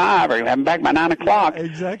back by 5 or you have them back by 9 o'clock.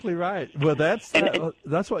 Exactly right. Well,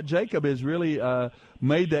 that's what Jacob has really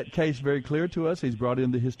made that case very clear to us. He's brought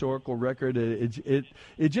in the historical record.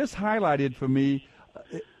 It just highlighted for me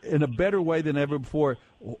in a better way than ever before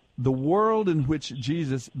the world in which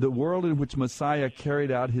Messiah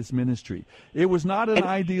carried out his ministry. It was not an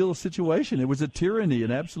ideal situation. It was a tyranny,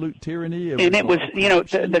 an absolute tyranny. It was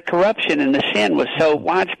the corruption and the sin was so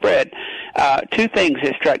widespread. Two things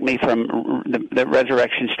that struck me from the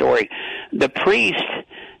resurrection story. The priest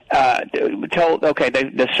told,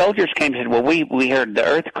 the soldiers came and said, well, we heard the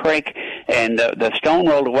earth quake and the stone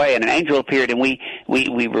rolled away and an angel appeared and we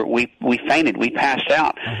fainted, we passed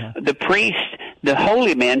out. The priest, the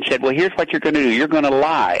holy men said, well, here's what you're going to do. You're going to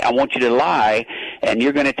lie. I want you to lie, and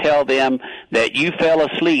you're going to tell them that you fell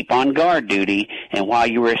asleep on guard duty, and while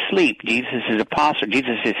you were asleep, Jesus'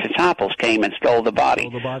 disciples came and stole the body.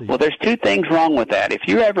 Well, there's two things wrong with that. If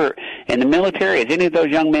you're ever in the military, as any of those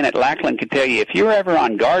young men at Lackland could tell you, if you're ever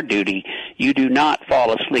on guard duty, you do not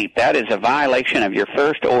fall asleep. That is a violation of your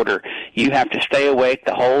first order. You have to stay awake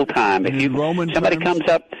the whole time. If somebody comes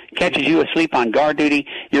up, catches you asleep on guard duty,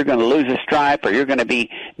 you're going to lose a stripe, or you're going to be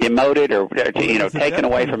demoted, or taken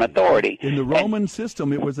away from authority. In the Roman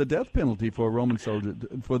system, it was a death penalty for a Roman soldier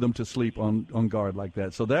for them to sleep on guard like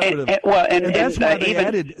that. So that would have. And that's why they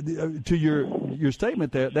added to your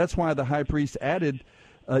statement there. That's why the high priest added.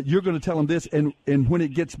 You're going to tell them this, and when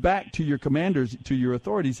it gets back to your commanders, to your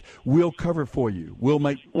authorities, we'll cover for you. We'll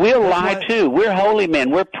lie too. We're holy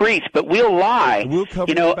men. We're priests, but we'll lie. We'll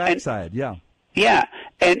cover the backside. Yeah,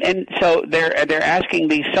 and so they're asking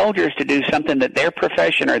these soldiers to do something that their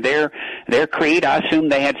profession or their creed. I assume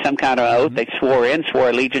they had some kind of oath. They swore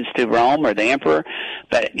allegiance to Rome or the emperor.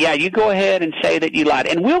 But yeah, you go ahead and say that you lied,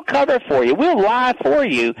 and we'll cover for you. We'll lie for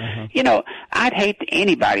you. I'd hate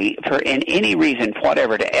anybody in any reason,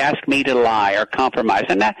 whatever, to ask me to lie or compromise.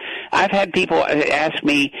 And I've had people ask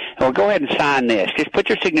me, "Well, go ahead and sign this. Just put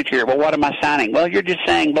your signature here." Well, what am I signing? Well, you're just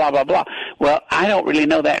saying blah blah blah. Well, I don't really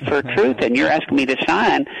know that for truth, and you're asking me to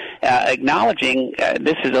sign acknowledging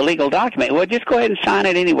this is a legal document. Well, just go ahead and sign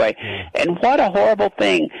it anyway. And what a horrible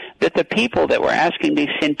thing that the people that were asking these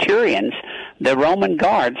centurions, the Roman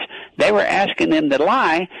guards, they were asking them to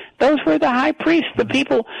lie. Those were the high priests, the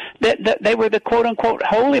people that they were the quote unquote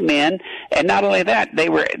holy men, and not only that, they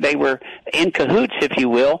were in cahoots, if you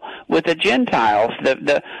will, with the Gentiles.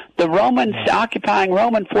 The Romans, occupying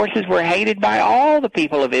Roman forces, were hated by all the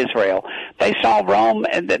people of Israel. They saw Rome,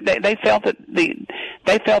 and they felt that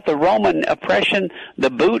they felt the Roman oppression,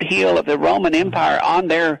 the boot heel of the Roman Empire on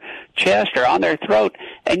their chest or on their throat,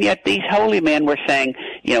 and yet these holy men were saying,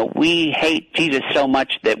 we hate Jesus so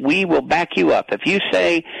much that we will back you up. If you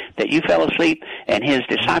say that you fell asleep and his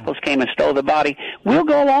disciples came and stole the body, we'll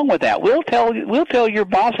go along with that. We'll tell your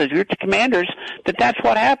bosses, your commanders, that that's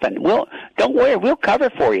what happened. Don't worry, we'll cover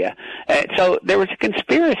for you. So there was a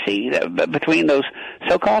conspiracy between those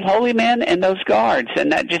so-called holy men and those guards,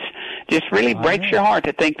 and that just really breaks your heart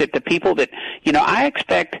to think that the people that, I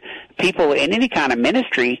expect people in any kind of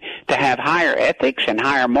ministry to have higher ethics and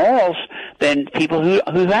higher morals than people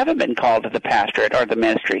who haven't been called to the pastorate or the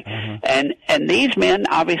ministry. And these men,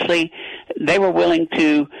 obviously, they were willing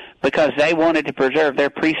to, because they wanted to preserve their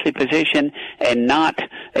priestly position and not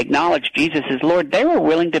acknowledge Jesus as Lord, they were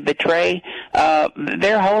willing to betray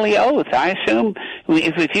their holy oath. I assume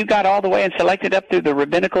if you got all the way and selected up through the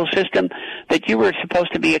rabbinical system, that you were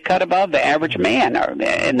supposed to be a cut above the average man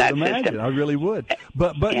in that system. I really would.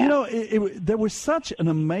 But Yeah. you know, there was such an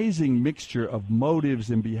amazing mixture of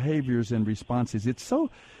motives and behaviors and responses. It's so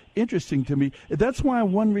interesting to me. That's why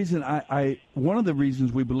one of the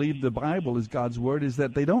reasons we believe the Bible is God's Word is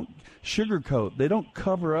that they don't sugarcoat, they don't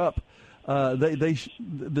cover up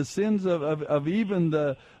the sins of even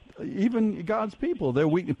God's people. They're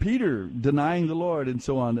weak. Peter denying the Lord and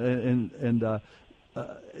so on, and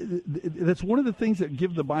that's one of the things that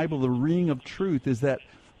give the Bible the ring of truth, is that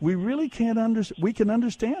we really we can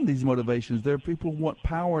understand these motivations. There are people who want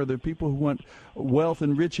power. There are people who want wealth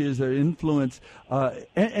and riches or influence.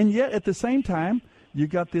 And yet at the same time, you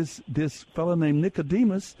got this fellow named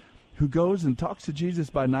Nicodemus who goes and talks to Jesus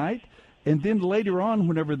by night. And then later on,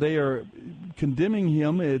 whenever they are condemning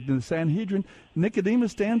him in the Sanhedrin,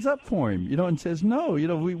 Nicodemus stands up for him, and says, "No,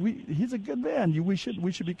 he's a good man. We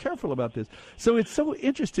should be careful about this." So it's so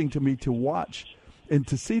interesting to me to watch and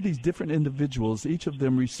to see these different individuals, each of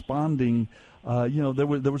them responding.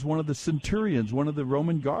 There was one of the centurions, one of the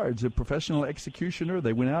Roman guards, a professional executioner.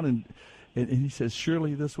 They went out and he says,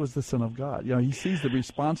 "Surely this was the Son of God." He sees the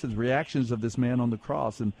responses, reactions of this man on the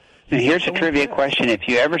cross. And here's a trivia question: if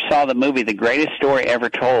you ever saw the movie The Greatest Story Ever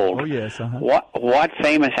Told, oh yes, what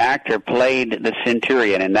famous actor played the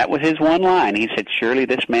centurion? And that was his one line. He said, "Surely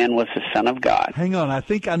this man was the Son of God." Hang on, I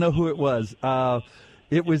think I know who it was.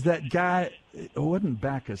 It was that guy. It wasn't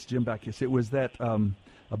Bacchus, Jim Bacchus. It was that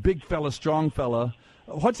a big fella, strong fella.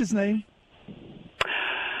 What's his name?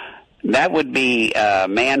 That would be a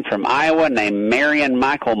man from Iowa named Marion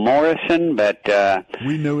Michael Morrison, but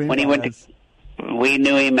we knew him when he went we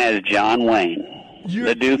knew him as John Wayne,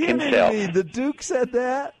 the Duke himself. Me. The Duke said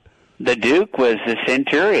that? The Duke was the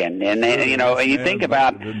centurion, and you think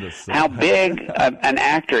about how big an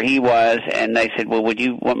actor he was, and they said, "Well, would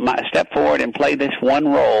you step forward and play this one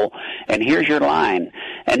role? And here's your line."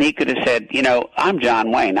 And he could have said, "I'm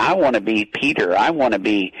John Wayne. I want to be Peter. I want to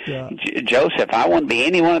be Joseph. I want to be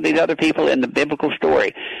any one of these other people in the biblical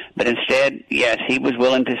story." But instead, yes, he was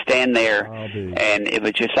willing to stand there, and it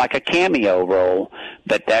was just like a cameo role.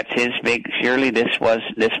 But that's his big. Surely this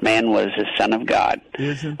man was the Son of God.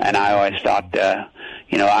 And I always thought,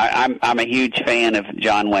 I'm a huge fan of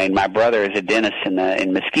John Wayne. My brother is a dentist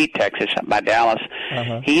in Mesquite, Texas, by Dallas.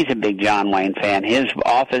 He's a big John Wayne fan. His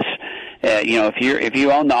office, if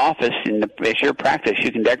you own the office and it's your practice,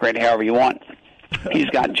 you can decorate it however you want. He's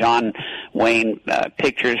got John Wayne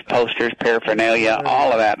pictures, posters, paraphernalia,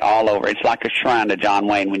 all of that, all over. It's like a shrine to John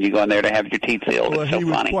Wayne when you go in there to have your teeth filled. Well, it's so he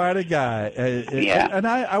was funny. quite a guy. Yeah. And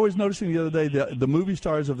I was noticing the other day the movie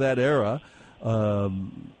stars of that era, a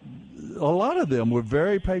lot of them were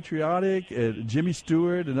very patriotic. Jimmy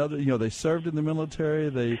Stewart and other, they served in the military.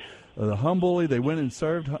 They humbly, they went and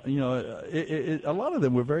served. A lot of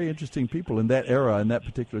them were very interesting people in that era, in that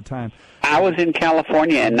particular time. I was in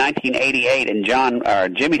California in 1988,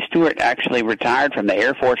 and Jimmy Stewart actually retired from the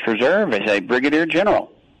Air Force Reserve as a brigadier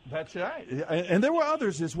general. That's right. And there were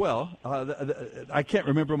others as well. I can't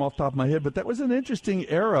remember them off the top of my head, but that was an interesting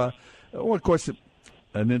era. Well, of course,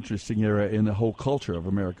 an interesting era in the whole culture of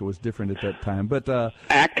America was different at that time. But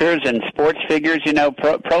actors and sports figures,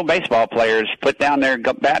 pro baseball players put down their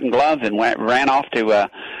bat and gloves and ran off to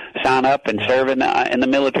sign up and serve in the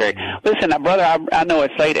military. Listen, brother, I know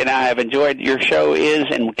it's late, and I have enjoyed your show.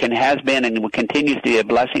 Has been and continues to be a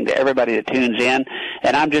blessing to everybody that tunes in.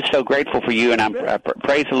 And I'm just so grateful for you, and I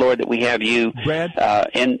praise the Lord that we have you Brad,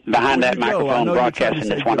 behind that microphone broadcasting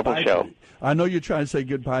this wonderful show. I know you're trying to say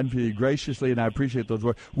goodbye to you graciously, and I appreciate those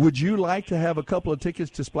words. Would you like to have a couple of tickets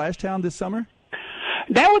to Splashtown this summer?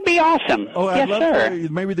 That would be awesome. Oh, yes, I'd love sir.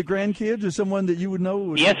 Maybe the grandkids or someone that you would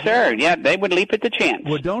know. Yes, sir. Yeah, they would leap at the chance.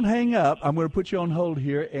 Well, don't hang up. I'm going to put you on hold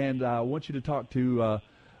here, and I want you to talk to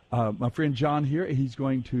my friend John here. He's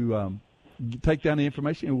going to take down the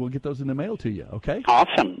information, and we'll get those in the mail to you, okay?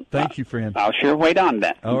 Awesome. Thank you, friend. I'll sure wait on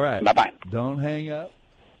that. All right. Bye-bye. Don't hang up.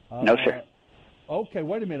 No, sir. Okay,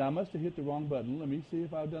 wait a minute. I must have hit the wrong button. Let me see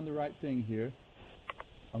if I've done the right thing here.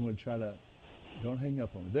 I'm going to try to... Don't hang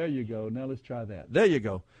up on me. There you go. Now let's try that. There you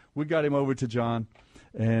go. We got him over to John,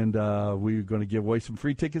 and we're going to give away some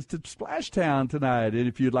free tickets to Splashtown tonight. And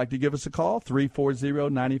if you'd like to give us a call,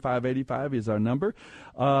 340-9585 is our number.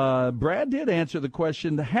 Brad did answer the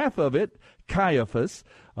question. Half of it, Caiaphas,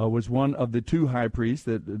 was one of the two high priests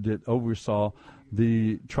that oversaw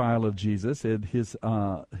the trial of Jesus, and his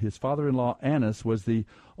father-in-law Annas was the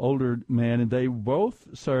older man, and they both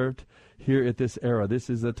served here at this era. This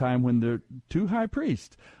is a time when the two high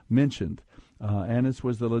priests mentioned. Annas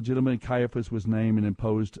was the legitimate, Caiaphas was named and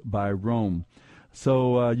imposed by Rome.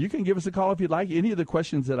 So you can give us a call if you'd like. Any of the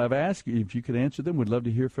questions that I've asked, if you could answer them, we'd love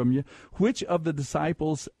to hear from you. Which of the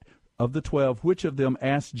disciples of the 12, which of them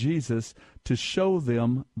asked Jesus to show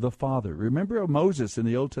them the Father? Remember Moses in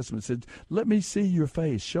the Old Testament said, "Let me see your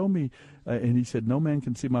face, show me." And he said, "No man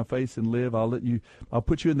can see my face and live. I'll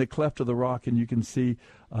put you in the cleft of the rock, and you can see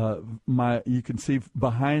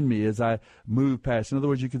behind me as I move past." In other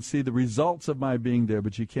words, you can see the results of my being there,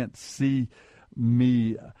 but you can't see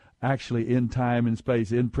me actually in time and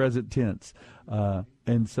space, in present tense.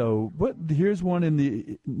 And so here's one in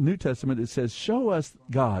the New Testament. It says, "Show us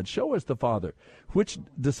God, show us the Father." Which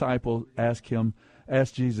disciple asked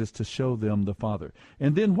Jesus to show them the Father?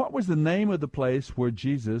 And then what was the name of the place where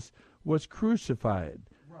Jesus was crucified?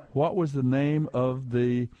 Right. What was the name of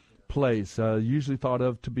the place? Usually thought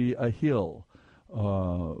of to be a hill.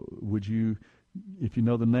 Would you... If you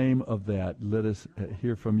know the name of that, let us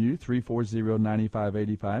hear from you,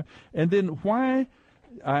 340-9585. And then why,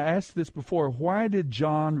 I asked this before, why did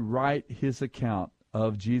John write his account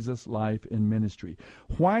of Jesus' life and ministry?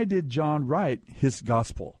 Why did John write his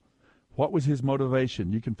gospel? What was his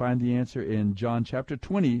motivation? You can find the answer in John chapter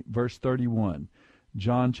 20, verse 31.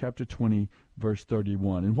 John chapter 20, verse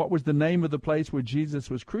 31. And what was the name of the place where Jesus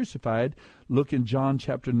was crucified? Look in John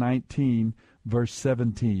chapter 19, verse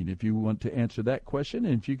 17, if you want to answer that question.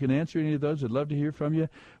 And if you can answer any of those, I'd love to hear from you.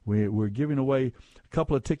 We're giving away a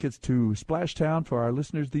couple of tickets to Splashtown for our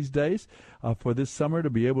listeners these days for this summer, to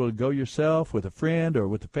be able to go yourself with a friend or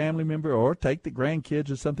with a family member, or take the grandkids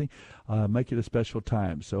or something. Make it a special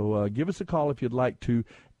time. So give us a call if you'd like to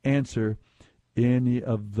answer any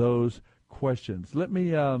of those questions. Let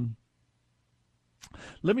me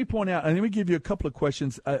point out, and let me give you a couple of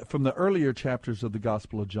questions from the earlier chapters of the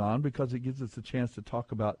Gospel of John, because it gives us a chance to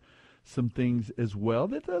talk about some things as well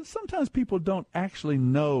that sometimes people don't actually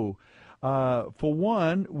know. For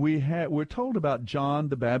one, we're told about John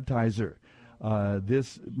the Baptizer,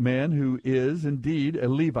 this man who is indeed a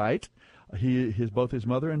Levite. Both his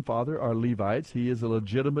mother and father are Levites. He is a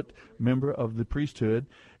legitimate member of the priesthood,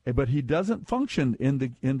 but he doesn't function in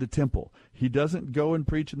the temple. He doesn't go and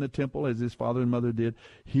preach in the temple as his father and mother did.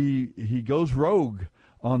 He goes rogue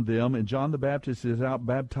on them, and John the Baptist is out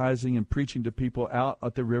baptizing and preaching to people out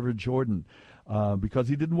at the River Jordan because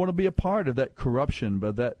he didn't want to be a part of that corruption,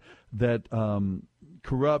 but that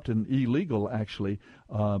corrupt and illegal, actually,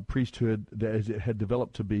 priesthood as it had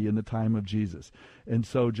developed to be in the time of Jesus. And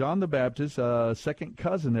so John the Baptist, second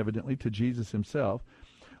cousin evidently to Jesus himself,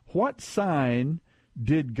 what sign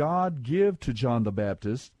did God give to John the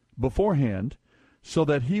Baptist beforehand so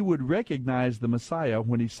that he would recognize the Messiah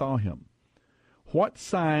when he saw him? What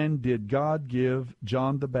sign did God give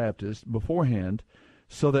John the Baptist beforehand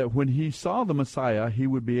so that when he saw the Messiah, he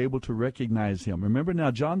would be able to recognize him? Remember now,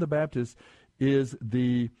 John the Baptist is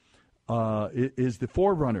the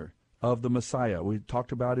forerunner of the Messiah. We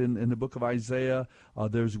talked about in the book of Isaiah,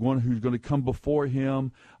 there's one who's going to come before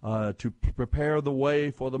him to prepare the way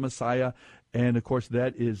for the Messiah. And, of course,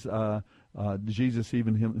 that is Jesus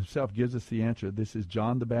even himself gives us the answer. This is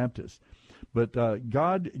John the Baptist. But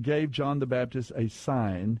God gave John the Baptist a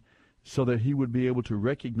sign so that he would be able to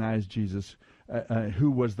recognize Jesus, who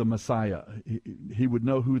was the Messiah. He would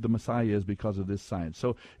know who the Messiah is because of this sign.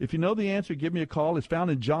 So if you know the answer, give me a call. It's found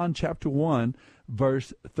in John chapter 1,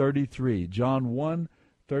 verse 33. John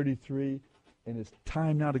 1:33. And it's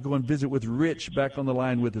time now to go and visit with Rich back on the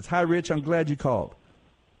line with us. Hi, Rich. I'm glad you called.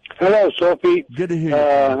 Hello, Soapy. Good to hear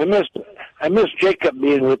you. I miss Jacob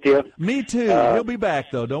being with you. Me too. He'll be back,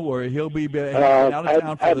 though. Don't worry. He'll be out of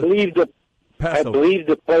town for I believe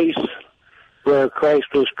the place where Christ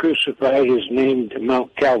was crucified is named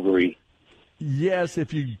Mount Calvary. Yes,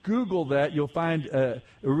 if you Google that, you'll find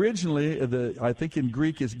originally, I think in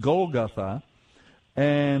Greek is Golgotha,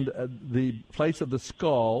 and the place of the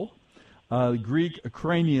skull, Greek,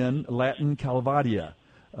 cranion, Latin, Calvadia,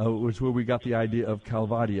 was where we got the idea of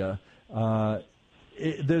Calvadia.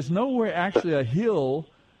 There's nowhere actually a hill.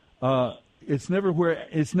 It's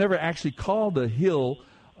never actually called a hill,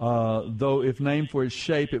 though if named for its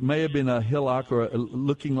shape, it may have been a hillock or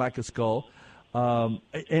looking like a skull.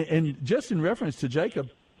 And just in reference to Jacob,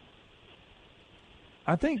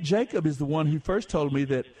 I think Jacob is the one who first told me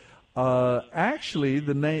that actually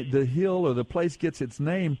the hill or the place gets its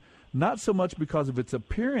name not so much because of its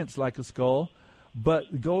appearance like a skull,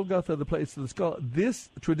 but Golgotha, the place of the skull. This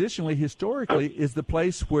traditionally, historically, is the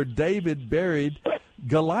place where David buried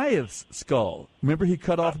Goliath's skull. Remember, he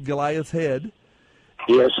cut off Goliath's head.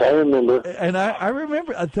 Yes, I remember. And I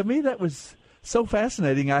remember. To me, that was so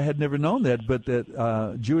fascinating. I had never known that, but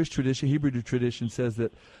that Jewish tradition, Hebrew tradition, says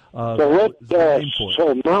that. So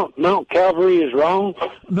Mount Calvary is wrong?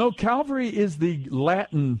 No, Calvary is the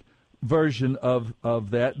Latin version of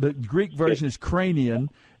that. The Greek version is cranion,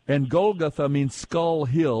 and Golgotha means skull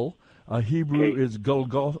hill. Hebrew is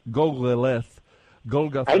Golgoleth.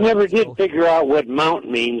 Golgotha. I never did figure out what mount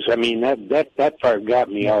means. I mean, that part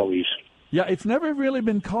got me always. Yeah, it's never really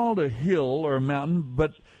been called a hill or a mountain,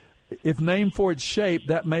 but if named for its shape,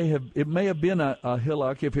 it may have been a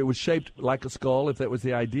hillock if it was shaped like a skull, if that was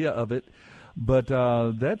the idea of it. But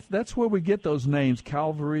that's where we get those names: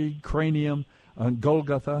 Calvary, Cranium,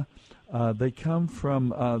 Golgotha. They come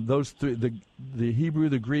from those three: the Hebrew,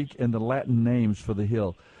 the Greek, and the Latin names for the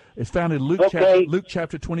hill. It's found in Luke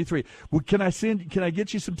chapter 23. Well, can I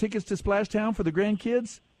get you some tickets to Splashtown for the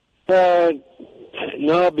grandkids?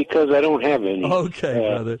 No, because I don't have any. Okay,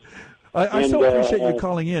 brother. I so appreciate you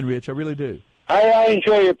calling in, Rich. I really do. I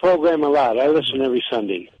enjoy your program a lot. I listen every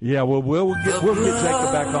Sunday. Yeah, well, we'll get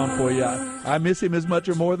Jacob back on for you. I miss him as much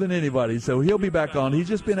or more than anybody, so he'll be back on. He's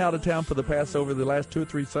just been out of town for the last 2 or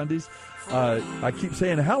 3 Sundays. I keep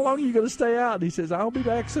saying, how long are you going to stay out? And he says, I'll be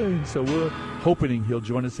back soon. So we're hoping he'll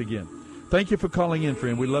join us again. Thank you for calling in,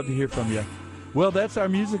 friend. We'd love to hear from you. Well, that's our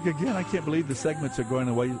music again. I can't believe the segments are going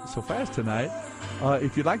away so fast tonight.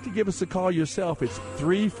 If you'd like to give us a call yourself, it's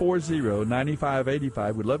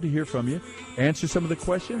 340-9585. We'd love to hear from you. Answer some of the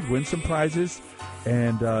questions, win some prizes,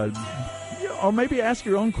 and or maybe ask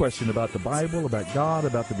your own question about the Bible, about God,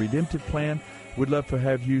 about the redemptive plan. We'd love to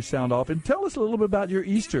have you sound off and tell us a little bit about your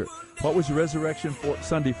Easter. What was Resurrection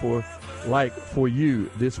Sunday for you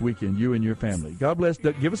this weekend, you and your family? God bless.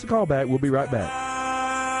 Give us a call back. We'll be right back.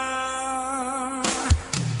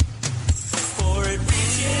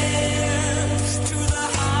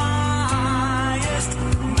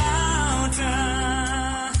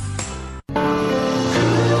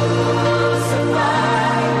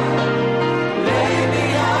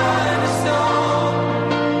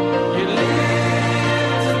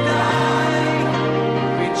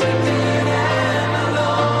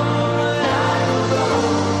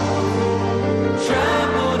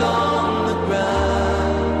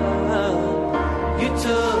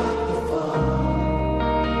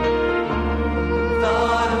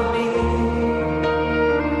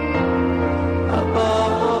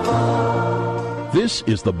 This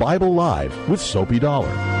is the Bible Live with Soapy Dollar.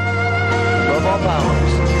 Above all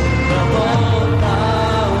powers, above all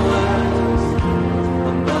powers,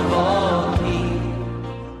 above all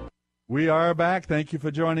need. We are back. Thank you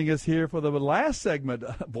for joining us here for the last segment.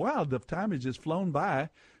 Wow, the time has just flown by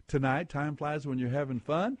tonight. Time flies when you're having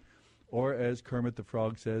fun. Or as Kermit the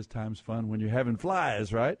Frog says, time's fun when you're having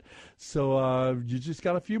flies, right? So you just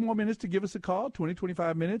got a few more minutes to give us a call, 20,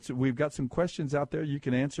 25 minutes. We've got some questions out there you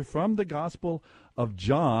can answer from the Gospel of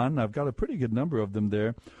John. I've got a pretty good number of them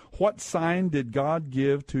there. What sign did God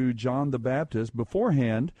give to John the Baptist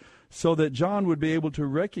beforehand so that John would be able to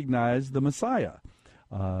recognize the Messiah?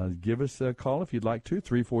 Give us a call if you'd like to,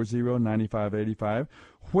 340-9585.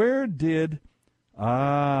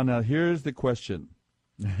 Now here's the question.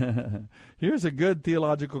 Here's a good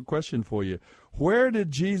theological question for you. Where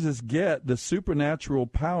did Jesus get the supernatural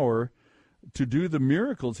power to do the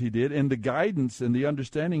miracles he did and the guidance and the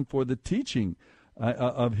understanding for the teaching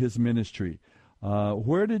of his ministry?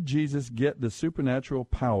 Where did Jesus get the supernatural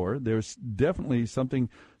power? There's definitely something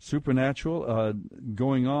supernatural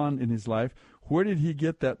going on in his life. Where did he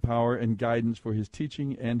get that power and guidance for his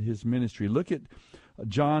teaching and his ministry? Look at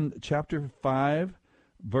John chapter 5.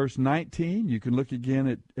 Verse 19, you can look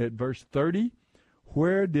again at verse 30.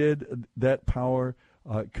 Where did that power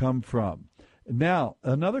come from? Now,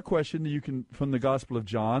 another question you can from the Gospel of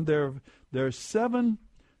John. There are 7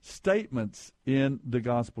 statements in the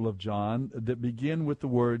Gospel of John that begin with the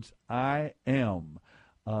words, I am.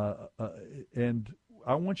 And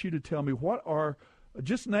I want you to tell me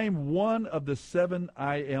just name one of the 7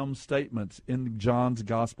 I am statements in John's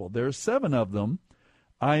Gospel. There are 7 of them.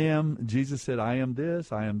 I am, Jesus said, I am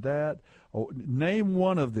this, I am that. Oh, name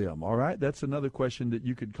one of them, all right? That's another question that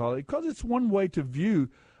you could call it, because it's one way to view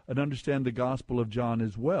and understand the Gospel of John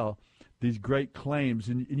as well, these great claims.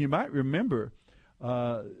 And you might remember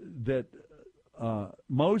that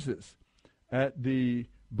Moses at the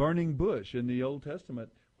burning bush in the Old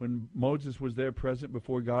Testament, when Moses was there present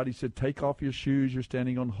before God, he said, take off your shoes, you're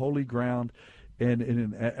standing on holy ground.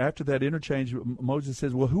 And after that interchange, Moses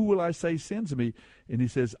says, well, who will I say sends me? And he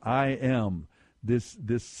says, I am, this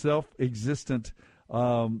self-existent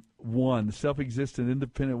one, self-existent,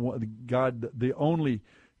 independent one, God, the only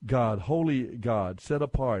God, holy God, set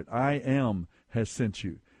apart. I am has sent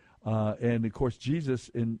you. And, of course, Jesus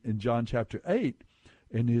in John chapter 8,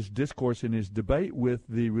 in his discourse, in his debate with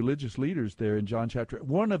the religious leaders there in John chapter 8,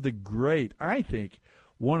 one of the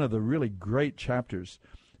really great chapters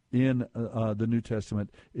in the New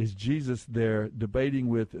Testament is Jesus there debating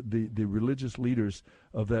with the religious leaders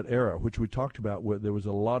of that era, which we talked about, where there was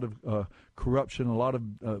a lot of corruption, a lot of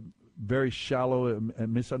very shallow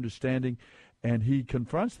and misunderstanding, and he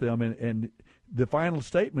confronts them, and the final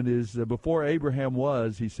statement is, before Abraham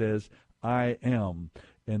was, he says, I am.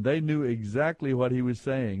 And they knew exactly what he was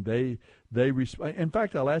saying. In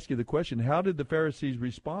fact, I'll ask you the question, how did the Pharisees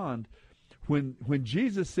respond when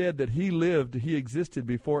Jesus said that he existed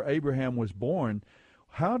before Abraham was born?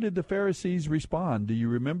 How did the Pharisees respond? Do you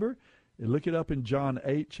remember? Look it up in John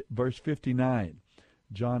 8, verse 59.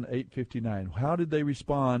 John 8:59. How did they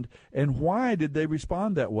respond, and why did they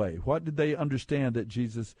respond that way? What did they understand that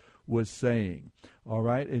Jesus was saying? All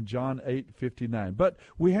right, in John 8:59. But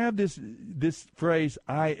we have this phrase,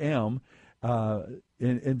 I am,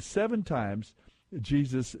 and 7 times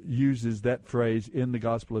Jesus uses that phrase in the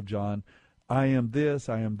Gospel of John. I am this,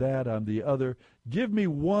 I am that, I'm the other. Give me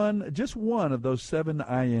just one of those 7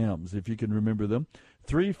 I ams, if you can remember them.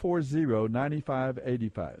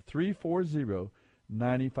 340-9585.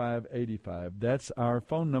 340-9585. That's our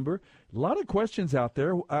phone number. A lot of questions out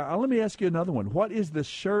there. Let me ask you another one. What is the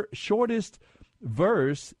shortest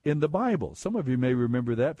verse in the Bible? Some of you may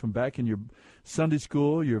remember that from back in your Sunday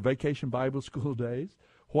school, your vacation Bible school days.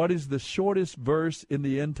 What is the shortest verse in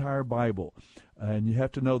the entire Bible? And you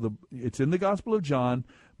have to know it's in the Gospel of John,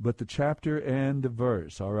 but the chapter and the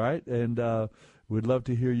verse, all right? And we'd love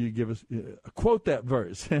to hear you give us quote that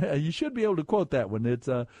verse. You should be able to quote that one. It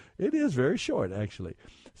is very short, actually.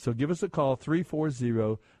 So give us a call,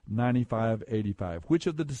 340-9585. Which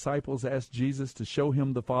of the disciples asked Jesus to show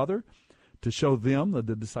him the Father? To show them,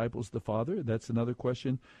 the disciples, the Father? That's another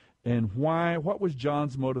question. And why? What was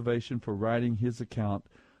John's motivation for writing his account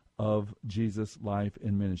of Jesus' life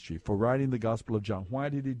and ministry, for writing the Gospel of John? Why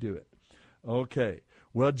did he do it? Okay.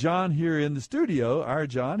 Well, John here in the studio, our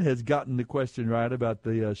John, has gotten the question right about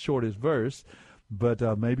the shortest verse, but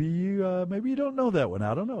maybe you don't know that one.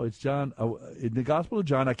 I don't know. It's John in the Gospel of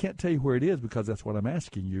John. I can't tell you where it is because that's what I'm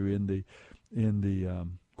asking you in the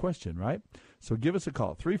question, right? So give us a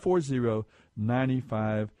call,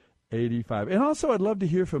 340-9585. And also, I'd love to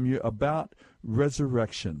hear from you about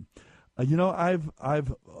resurrection. I've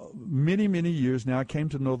many years now, I came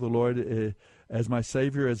to know the Lord as my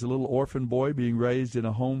Savior as a little orphan boy being raised in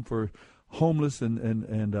a home for homeless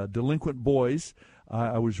and delinquent boys.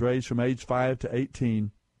 I was raised from age 5 to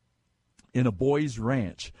 18 in a boys'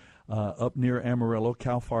 ranch up near Amarillo,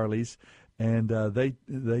 Cal Farley's, and they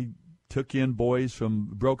took in boys from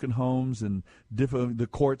broken homes, and the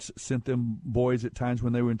courts sent them boys at times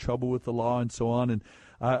when they were in trouble with the law and so on. And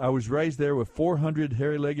I was raised there with 400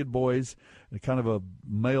 hairy-legged boys, kind of a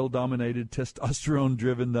male-dominated,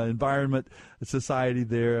 testosterone-driven environment, society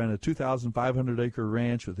there, and a 2,500-acre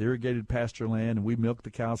ranch with irrigated pasture land, and we milked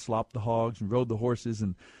the cows, slopped the hogs, and rode the horses,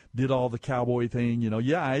 and did all the cowboy thing.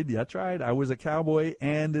 That's right. I was a cowboy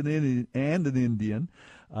and an Indian,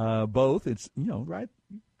 both. It's right.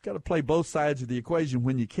 Got to play both sides of the equation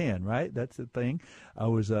when you can, right? That's the thing. I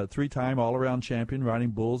was a 3-time all-around champion riding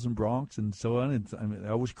bulls and broncs and so on. And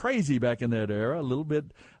I was crazy back in that era, a little bit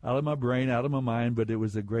out of my brain, out of my mind, but it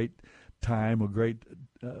was a great time, a great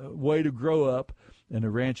way to grow up in a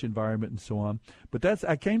ranch environment and so on. But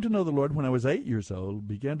I came to know the Lord when I was 8 years old,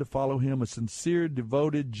 began to follow him, a sincere,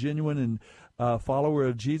 devoted, genuine, and follower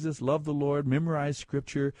of Jesus, loved the Lord, memorized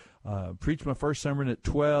Scripture, preached my first sermon at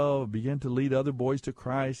 12, began to lead other boys to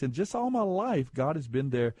Christ, and just all my life, God has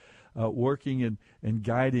been there working and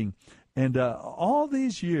guiding. And all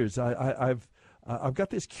these years, I've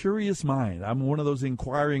got this curious mind. I'm one of those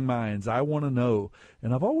inquiring minds. I want to know.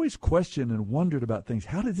 And I've always questioned and wondered about things.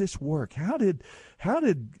 How did this work? How did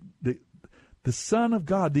the Son of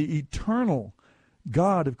God, the eternal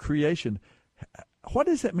God of creation, what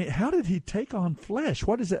does that mean? How did he take on flesh?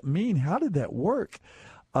 What does that mean? How did that work?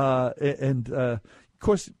 Of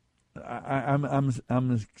course, I'm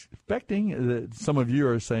expecting that some of you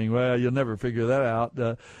are saying, well, you'll never figure that out.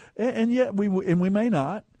 And yet we may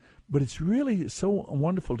not. But it's really so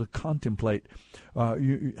wonderful to contemplate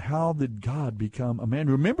how did God become a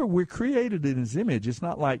man. Remember, we're created in his image. It's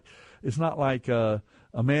not like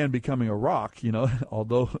a man becoming a rock,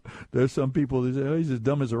 although there's some people that say, oh, he's as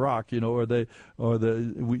dumb as a rock, we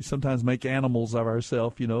sometimes make animals of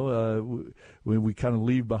ourselves, when we kind of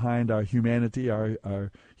leave behind our humanity,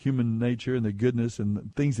 our human nature and the goodness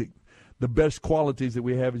and things the best qualities that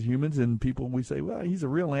we have as humans, and people, we say, well, he's a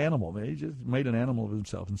real animal, man. He just made an animal of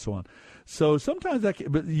himself, and so on. So sometimes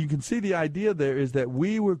but you can see the idea there is that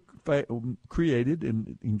we were created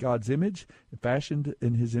in God's image, fashioned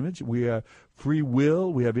in his image. We have free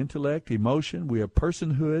will, we have intellect, emotion, we have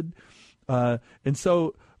personhood. And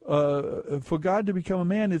so for God to become a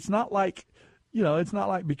man, it's not like, it's not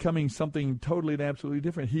like becoming something totally and absolutely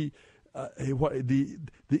different.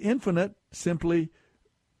 The infinite simply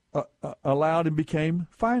allowed and became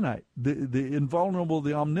finite. The invulnerable,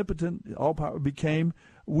 the omnipotent, all power became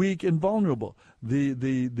weak and vulnerable.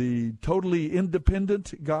 The totally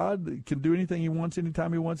independent God can do anything he wants,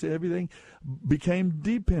 anytime he wants, everything, became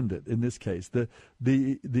dependent in this case. The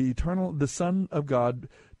eternal, the Son of God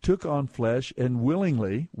took on flesh and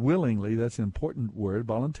willingly, that's an important word,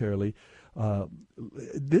 voluntarily.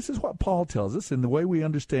 This is what Paul tells us, and the way we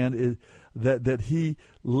understand is that he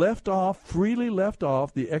freely left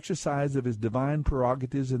off the exercise of his divine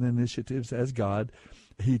prerogatives and initiatives as God.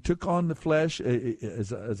 He took on the flesh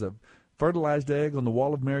as a fertilized egg on the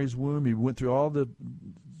wall of Mary's womb. He went through all the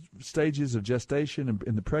stages of gestation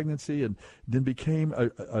and the pregnancy, and then became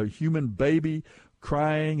a human baby,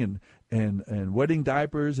 crying and wetting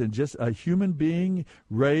diapers, and just a human being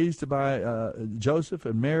raised by Joseph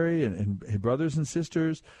and Mary and his brothers and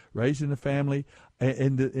sisters, raised in a family.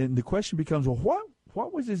 And the question becomes, well,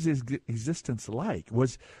 what was his existence like?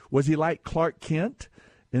 Was he like Clark Kent?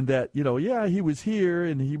 In that, he was here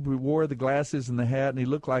and he wore the glasses and the hat and he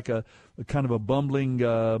looked like a kind of a bumbling,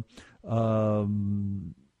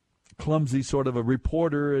 clumsy sort of a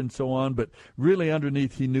reporter and so on. But really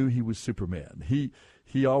underneath, he knew he was Superman.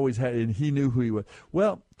 He always had, and he knew who he was.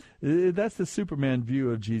 Well, that's the Superman view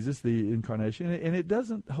of Jesus, the incarnation, and it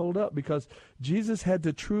doesn't hold up because Jesus had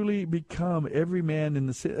to truly become every man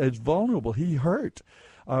as vulnerable. He hurt.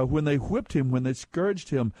 When they whipped him, when they scourged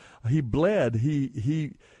him, he bled.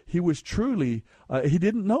 He was truly, he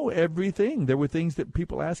didn't know everything. There were things that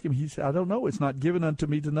people asked him. He said, I don't know. It's not given unto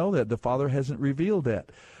me to know that. The Father hasn't revealed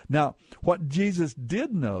that. Now, what Jesus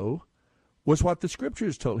did know was what the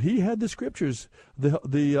Scriptures told. He had the Scriptures,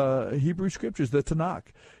 the Hebrew Scriptures, the Tanakh.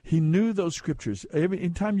 He knew those Scriptures. Every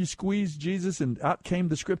time you squeezed Jesus, and out came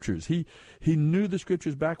the Scriptures. He knew the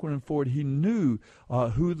Scriptures backward and forward. He knew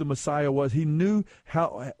who the Messiah was. He knew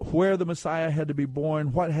where the Messiah had to be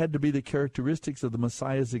born, what had to be the characteristics of the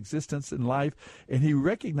Messiah's existence in life, and he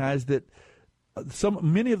recognized that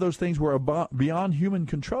many of those things were beyond human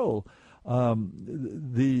control.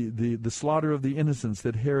 The slaughter of the innocents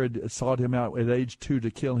that Herod sought him out at age 2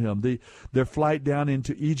 to kill him, their flight down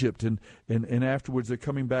into Egypt, and afterwards they're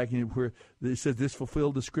coming back, where it says this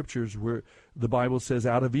fulfilled the Scriptures where the Bible says,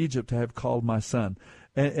 out of Egypt I have called my son,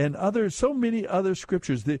 and so many other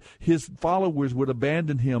Scriptures. His followers would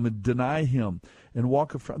abandon him and deny him and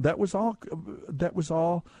walk in front. That was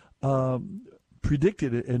all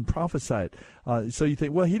predicted and prophesied. So you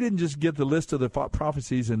think, well, he didn't just get the list of the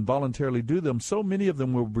prophecies and voluntarily do them. So many of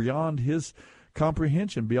them were beyond his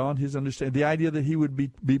comprehension, beyond his understanding. The idea that he would be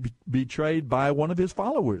betrayed by one of his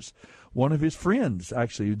followers, one of his friends,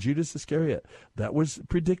 actually, Judas Iscariot. That was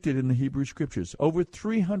predicted in the Hebrew Scriptures. Over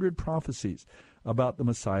 300 prophecies about the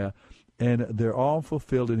Messiah, and they're all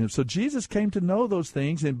fulfilled in him. So Jesus came to know those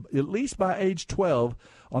things, and at least by age 12,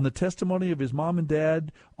 on the testimony of his mom and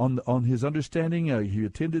dad, on his understanding, he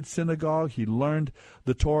attended synagogue, he learned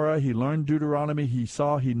the Torah, he learned Deuteronomy, he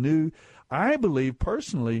saw, he knew. I believe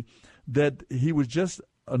personally that he was just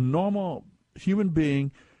a normal human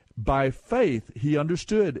being. By faith, he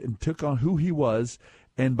understood and took on who he was,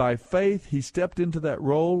 and by faith, he stepped into that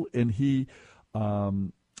role, and he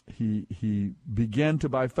began to,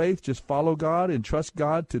 by faith, just follow God and trust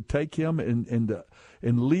God to take him and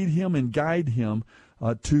lead him and guide him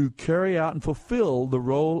to carry out and fulfill the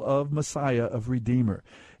role of Messiah, of Redeemer.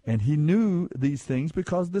 And he knew these things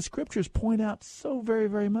because the Scriptures point out so very,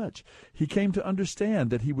 very much. He came to understand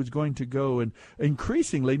that he was going to go, and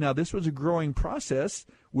increasingly, now this was a growing process.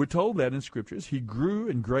 We're told that in Scriptures. He grew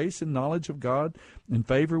in grace and knowledge of God, in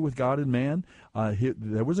favor with God and man.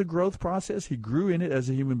 There was a growth process. He grew in it as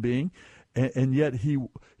a human being, and yet he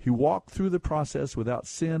walked through the process without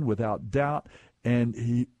sin, without doubt, and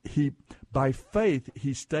he by faith,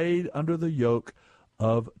 he stayed under the yoke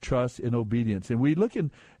of trust and obedience. And we look in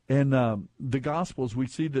the Gospels, we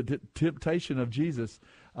see the temptation of Jesus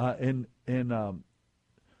in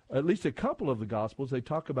at least a couple of the Gospels. They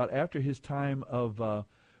talk about after his time of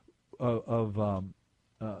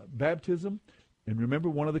baptism. And remember,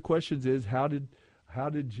 one of the questions is, how did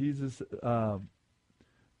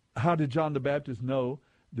John the Baptist know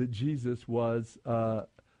that Jesus was the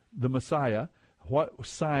Messiah? what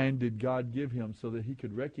sign did God give him so that he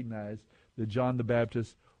could recognize that John the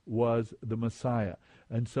Baptist was the Messiah?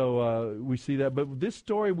 And so we see that. But this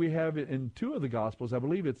story we have in two of the Gospels. I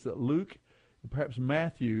believe it's Luke, perhaps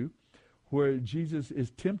Matthew, where Jesus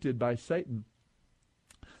is tempted by Satan.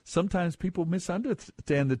 Sometimes people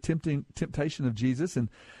misunderstand the temptation of Jesus. And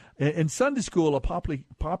in Sunday school, a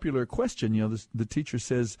popular question, the teacher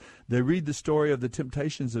says they read the story of the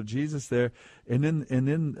temptations of Jesus there, and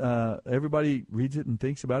then everybody reads it and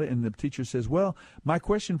thinks about it, and the teacher says, well, my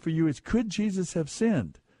question for you is, could Jesus have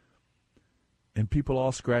sinned? And people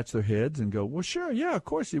all scratch their heads and go, well, sure, yeah, of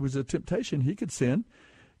course, it was a temptation. He could sin.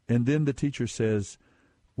 And then the teacher says,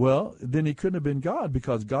 well, then he couldn't have been God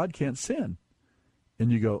because God can't sin. And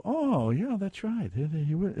you go, oh, yeah, that's right.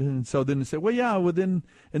 And so then they say, well, then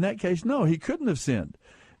in that case, no, he couldn't have sinned.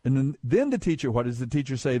 And then the teacher, what does the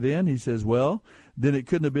teacher say then? He says, well, then it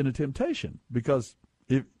couldn't have been a temptation because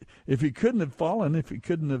if he couldn't have fallen, if he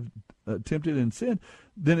couldn't have tempted and sinned,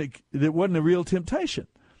 then it wasn't a real temptation.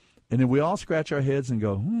 And then we all scratch our heads and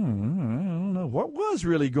go, I don't know, what was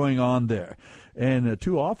really going on there? And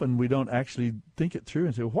too often we don't actually think it through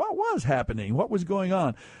and say, what was happening? What was going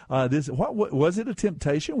on? Was it a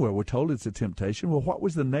temptation? Well, we're told it's a temptation. Well, what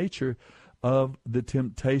was the nature of the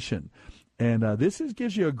temptation? And this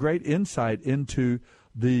gives you a great insight into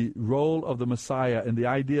the role of the Messiah and the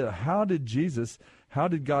idea, how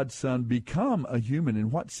did God's Son become a human?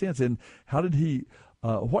 In what sense? And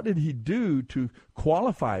what did he do to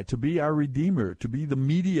qualify to be our Redeemer, to be the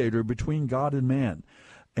mediator between God and man?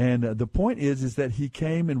 And the point is that he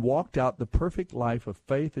came and walked out the perfect life of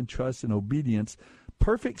faith and trust and obedience,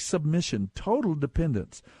 perfect submission, total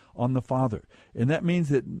dependence on the Father. And that means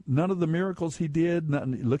that none of the miracles he did,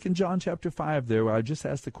 look in John chapter 5 there, where I just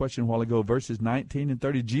asked the question a while ago, verses 19 and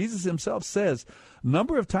 30. Jesus himself says a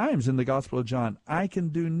number of times in the Gospel of John, I can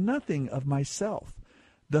do nothing of myself.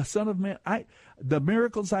 The Son of Man, the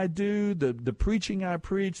miracles I do, the preaching I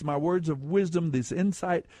preach, my words of wisdom, this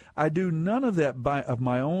insight, I do none of that of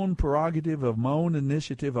my own prerogative, of my own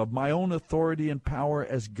initiative, of my own authority and power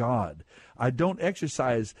as God. I don't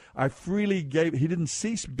exercise. I freely gave. He didn't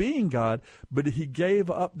cease being God, but he gave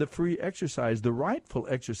up the free exercise, the rightful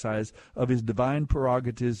exercise of his divine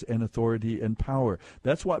prerogatives and authority and power.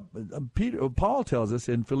 That's what Paul tells us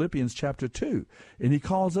in Philippians chapter 2. And he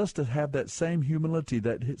calls us to have that same humility,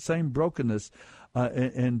 that same brokenness,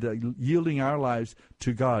 and yielding our lives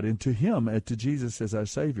to God and to him and to Jesus as our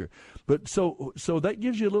Savior. But so that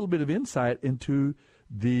gives you a little bit of insight into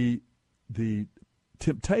the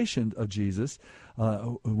temptation of Jesus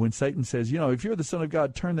when Satan says, if you're the Son of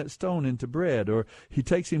God, turn that stone into bread. Or he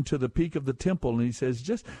takes him to the peak of the temple and he says,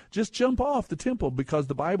 just jump off the temple, because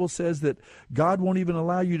the Bible says that God won't even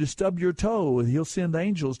allow you to stub your toe, and he'll send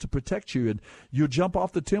angels to protect you. And you'll jump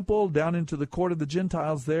off the temple down into the court of the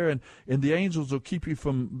Gentiles there, and the angels will keep you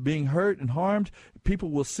from being hurt and harmed. People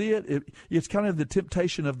will see it. It's kind of the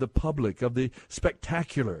temptation of the public, of the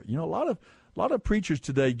spectacular. A lot of preachers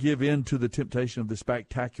today give in to the temptation of the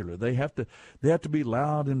spectacular. They have to be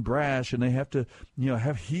loud and brash, and they have to,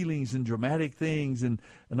 have healings and dramatic things and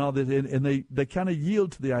all that. And they kind of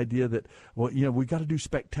yield to the idea that, we've got to do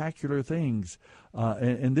spectacular things.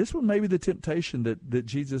 And this was maybe the temptation that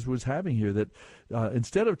Jesus was having here, that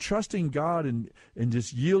instead of trusting God and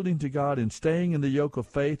just yielding to God and staying in the yoke of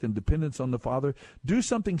faith and dependence on the Father, do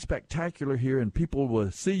something spectacular here and people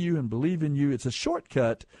will see you and believe in you. It's a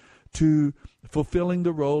shortcut to fulfilling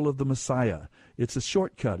the role of the Messiah. It's a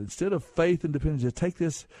shortcut. Instead of faith and dependence, you take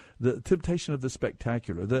the temptation of the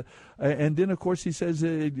spectacular. And then, of course, he says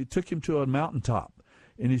it took him to a mountaintop.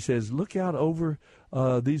 And he says, look out over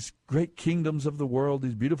these great kingdoms of the world,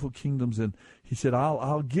 these beautiful kingdoms. And he said,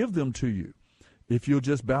 I'll give them to you if you'll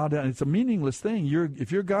just bow down. It's a meaningless thing.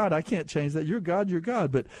 If you're God, I can't change that. You're God, you're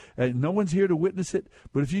God. But no one's here to witness it.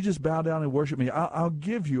 But if you just bow down and worship me, I'll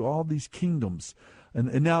give you all these kingdoms.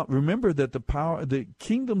 And now remember that the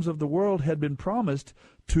kingdoms of the world had been promised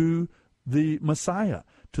to the Messiah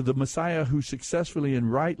who successfully and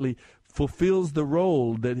rightly fulfills the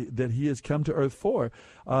role that he has come to earth for.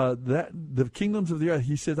 That the kingdoms of the earth,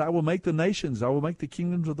 he says, I will make the nations, I will make the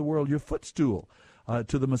kingdoms of the world your footstool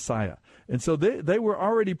to the Messiah. And so they were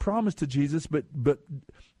already promised to Jesus, but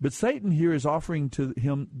Satan here is offering to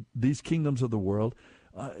him these kingdoms of the world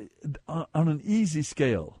on an easy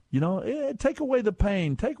scale. Take away the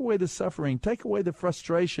pain, take away the suffering, take away the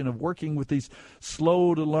frustration of working with these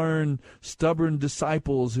slow to learn, stubborn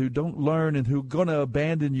disciples who don't learn and who are going to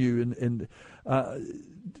abandon you. And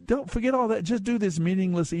don't forget all that. Just do this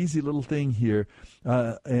meaningless, easy little thing here,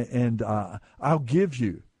 and I'll give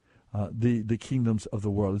you the kingdoms of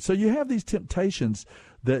the world. And so you have these temptations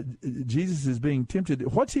that Jesus is being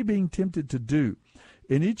tempted. What's he being tempted to do?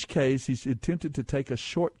 In each case, he's tempted to take a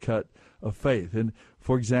shortcut of faith. And,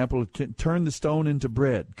 for example, turn the stone into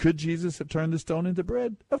bread. Could Jesus have turned the stone into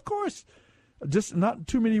bread? Of course. Just not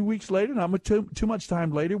too many weeks later, not too much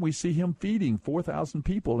time later, we see him feeding 4,000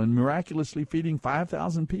 people and miraculously feeding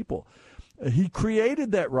 5,000 people. He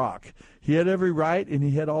created that rock. He had every right, and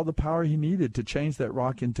he had all the power he needed to change that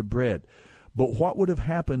rock into bread. But what would have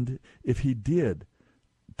happened if he did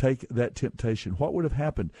take that temptation? What would have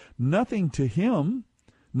happened? Nothing to him.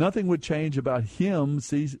 Nothing would change about him,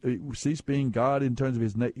 cease being God in terms of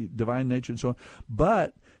his divine nature and so on.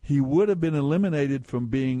 But he would have been eliminated from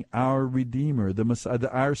being our Redeemer, the Messiah,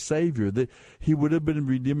 our Savior. He would have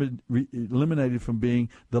been eliminated from being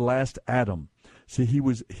the last Adam. See,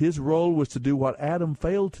 his role was to do what Adam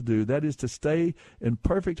failed to do. That is to stay in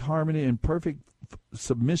perfect harmony and perfect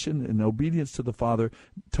submission and obedience to the Father,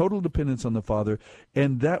 total dependence on the Father,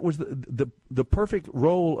 and that was the perfect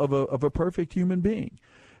role of a perfect human being.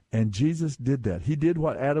 And Jesus did that. He did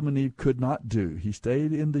what Adam and Eve could not do. He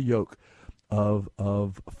stayed in the yoke of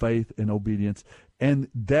faith and obedience, and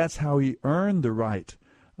that's how he earned the right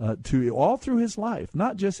to all through his life,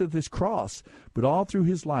 not just at this cross, but all through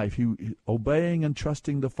his life, he obeying and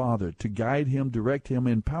trusting the Father to guide him, direct him,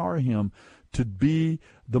 empower him to be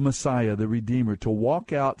the Messiah, the Redeemer, to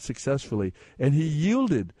walk out successfully. And he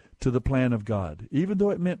yielded to the plan of God. Even though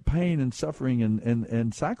it meant pain and suffering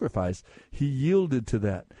and sacrifice, he yielded to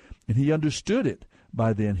that. And he understood it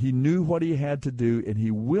by then. He knew what he had to do, and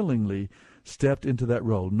he willingly stepped into that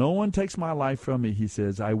role. No one takes my life from me, he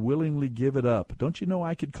says. I willingly give it up. Don't you know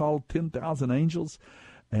I could call 10,000 angels?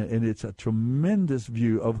 And it's a tremendous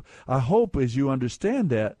view of, I hope as you understand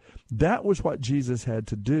that was what Jesus had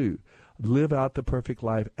to do. Live out the perfect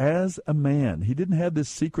life as a man. He didn't have this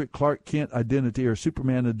secret Clark Kent identity or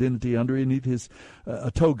Superman identity underneath his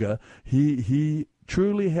toga. He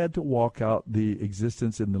truly had to walk out the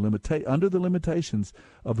existence in under the limitations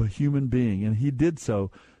of a human being, and he did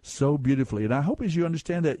so beautifully. And I hope as you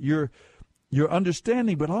understand that, your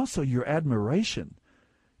understanding, but also your admiration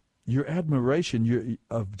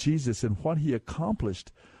of Jesus and what he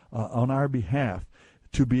accomplished on our behalf,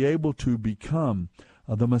 to be able to become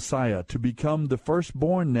the Messiah, to become the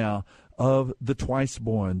firstborn now of the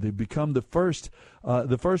twice-born, to become the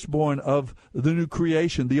firstborn of the new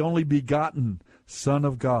creation, the only begotten Son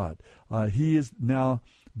of God. He is now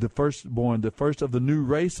the firstborn, the first of the new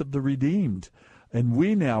race of the redeemed. And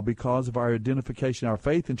we now, because of our identification, our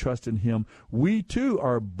faith and trust in him, we too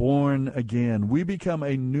are born again. We become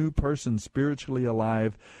a new person, spiritually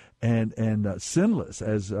alive and sinless,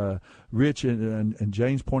 as Rich and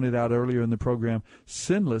James pointed out earlier in the program,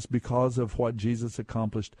 sinless because of what Jesus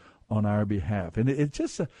accomplished on our behalf. And it's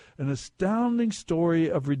just an astounding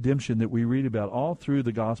story of redemption that we read about all through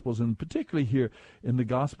the Gospels, and particularly here in the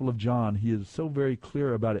Gospel of John. He is so very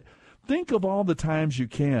clear about it. Think of all the times you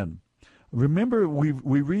can. Remember, we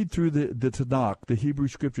read through the Tanakh, the Hebrew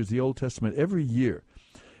Scriptures, the Old Testament, every year.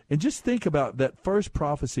 And just think about that first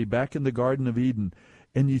prophecy back in the Garden of Eden.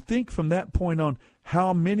 And you think from that point on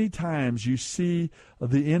how many times you see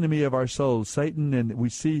the enemy of our souls, Satan, and we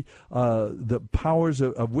see the powers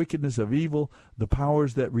of wickedness, of evil, the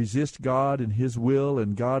powers that resist God and his will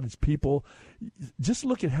and God's people. Just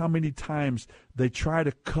look at how many times they try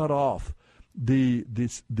to cut off the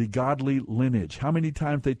godly lineage, how many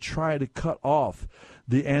times they try to cut off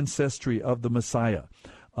the ancestry of the Messiah.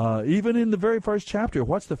 Even in the very first chapter,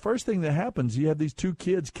 what's the first thing that happens? You have these two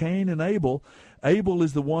kids, Cain and Abel. Abel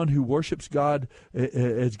is the one who worships God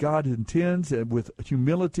as God intends, with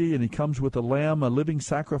humility, and he comes with a lamb, a living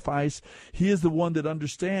sacrifice. He is the one that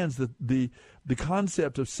understands the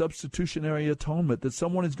concept of substitutionary atonement, that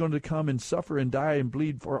someone is going to come and suffer and die and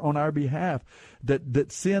bleed on our behalf,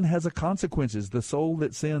 that sin has a consequences. The soul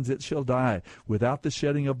that sins, it shall die. Without the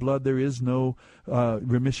shedding of blood, there is no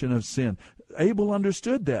remission of sin. Abel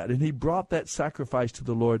understood that, and he brought that sacrifice to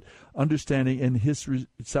the Lord, understanding, and his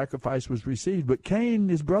sacrifice was received. But Cain,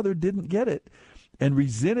 his brother, didn't get it, and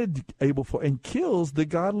resented Abel and kills the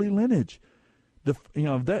godly lineage.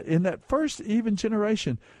 That in that first even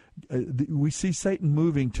generation, we see Satan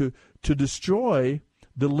moving to destroy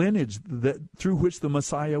the lineage through which the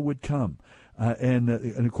Messiah would come. And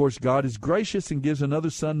of course, God is gracious and gives another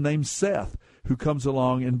son named Seth, who comes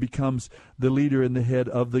along and becomes the leader and the head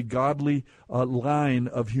of the godly line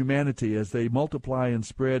of humanity as they multiply and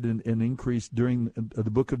spread and increase during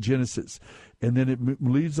the book of Genesis. And then it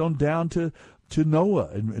leads on down to Noah.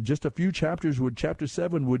 And just a few chapters, chapter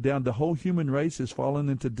 7 would down, the whole human race has fallen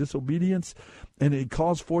into disobedience, and it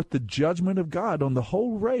calls forth the judgment of God on the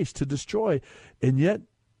whole race to destroy. And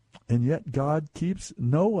yet God keeps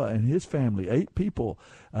Noah and his family, 8 people.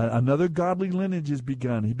 Another godly lineage is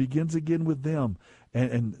begun. He begins again with them.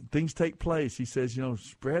 And things take place. He says,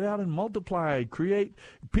 spread out and multiply, create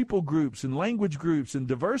people groups and language groups and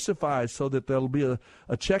diversify so that there'll be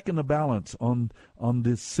a check and a balance on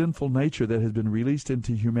this sinful nature that has been released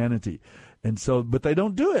into humanity. And so, but they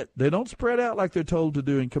don't do it. They don't spread out like they're told to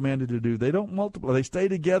do and commanded to do. They don't multiply. They stay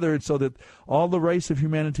together so that all the race of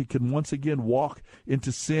humanity can once again walk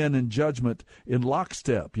into sin and judgment in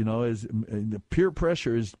lockstep. As the peer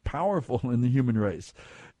pressure is powerful in the human race.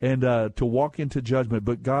 And to walk into judgment.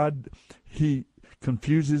 But God, He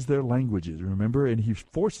confuses their languages, remember? And He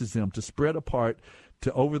forces them to spread apart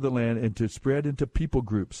over the land and to spread into people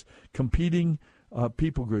groups, competing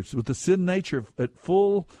people groups. With the sin nature at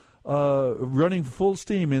full, running full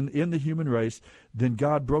steam in the human race, then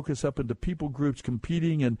God broke us up into people groups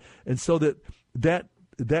competing. And so that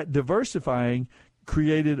diversifying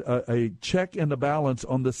created a check and a balance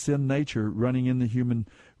on the sin nature running in the human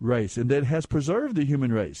race, and that has preserved the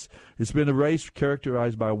human race. It's been a race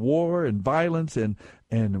characterized by war and violence and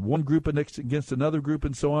one group against another group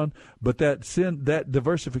and so on, but that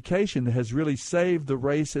diversification has really saved the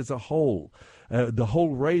race as a whole. The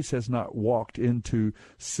whole race has not walked into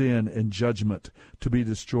sin and judgment to be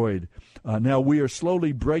destroyed. Now we are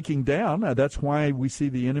slowly breaking down. That's why we see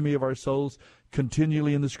the enemy of our souls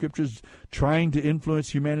continually in the Scriptures trying to influence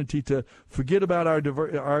humanity to forget about our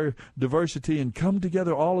diversity and come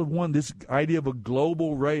together all as one. This idea of a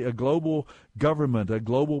global race, a global government, a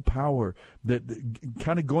global power, that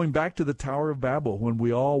kind of going back to the Tower of Babel when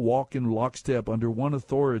we all walk in lockstep under one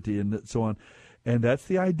authority and so on. And that's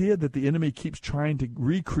the idea that the enemy keeps trying to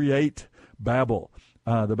recreate Babel,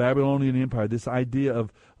 the Babylonian Empire, this idea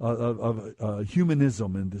of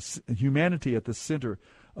humanism and this humanity at the center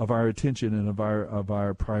of our attention and of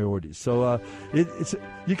our priorities. So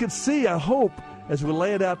you can see, I hope, as we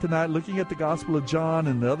lay it out tonight, looking at the Gospel of John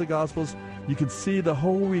and the other Gospels, you can see the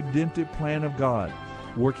whole redemptive plan of God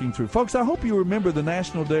working through. Folks, I hope you remember the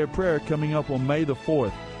National Day of Prayer coming up on May the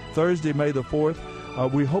 4th, Thursday, May the 4th.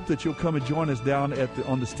 We hope that you'll come and join us down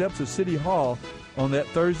on the steps of City Hall on that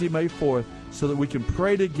Thursday, May 4th, so that we can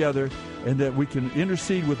pray together and that we can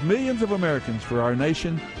intercede with millions of Americans for our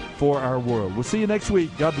nation, for our world. We'll see you next week.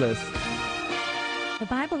 God bless. The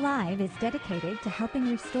Bible Live is dedicated to helping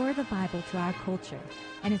restore the Bible to our culture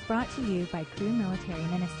and is brought to you by Crew Military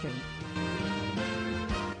Ministry.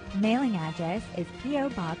 Mailing address is P.O.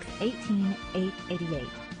 Box 18888.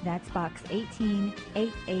 That's Box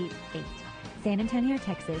 18888. San Antonio,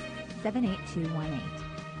 Texas, 78218.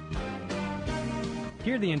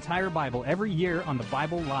 Hear the entire Bible every year on the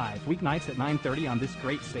Bible Live, weeknights at 9:30 on this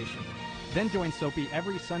great station. Then join SOAPY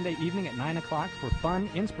every Sunday evening at 9 o'clock for fun,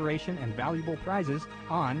 inspiration, and valuable prizes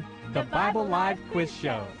on the Bible Live Quiz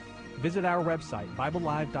Show. Visit our website,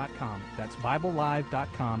 BibleLive.com. That's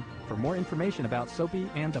BibleLive.com for more information about SOAPY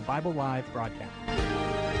and the Bible Live broadcast.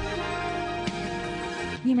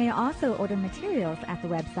 You may also order materials at the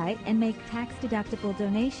website and make tax-deductible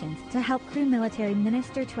donations to help Crew Military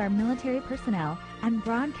minister to our military personnel and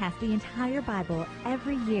broadcast the entire Bible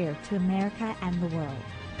every year to America and the world.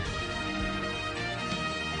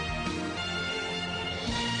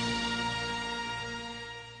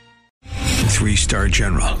 Three-star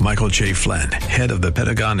General Michael J. Flynn, head of the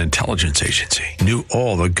Pentagon Intelligence Agency, knew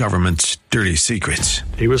all the government's dirty secrets.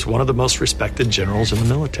 He was one of the most respected generals in the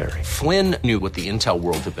military. Flynn knew what the intel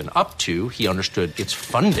world had been up to. He understood its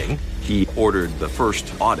funding. He ordered the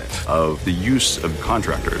first audit of the use of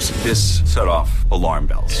contractors. This set off alarm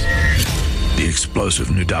bells. The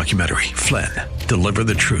explosive new documentary, Flynn, Deliver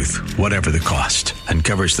the Truth, Whatever the Cost,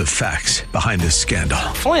 uncovers the facts behind this scandal.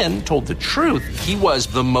 Flynn told the truth. He was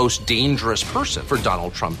the most dangerous person for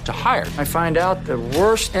Donald Trump to hire. I find out the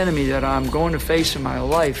worst enemy that I'm going to face in my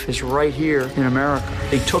life is right here in America.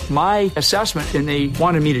 They took my assessment and they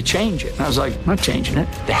wanted me to change it. And I was like, I'm not changing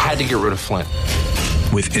it. They had to get rid of Flynn.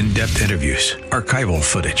 With in-depth interviews, archival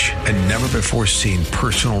footage, and never-before-seen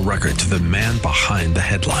personal records of the man behind the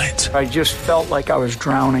headlines. I just felt like I was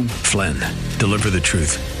drowning. Flynn, Deliver the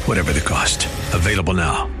Truth, Whatever the Cost. Available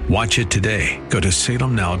now. Watch it today. Go to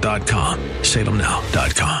salemnow.com.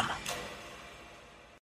 salemnow.com.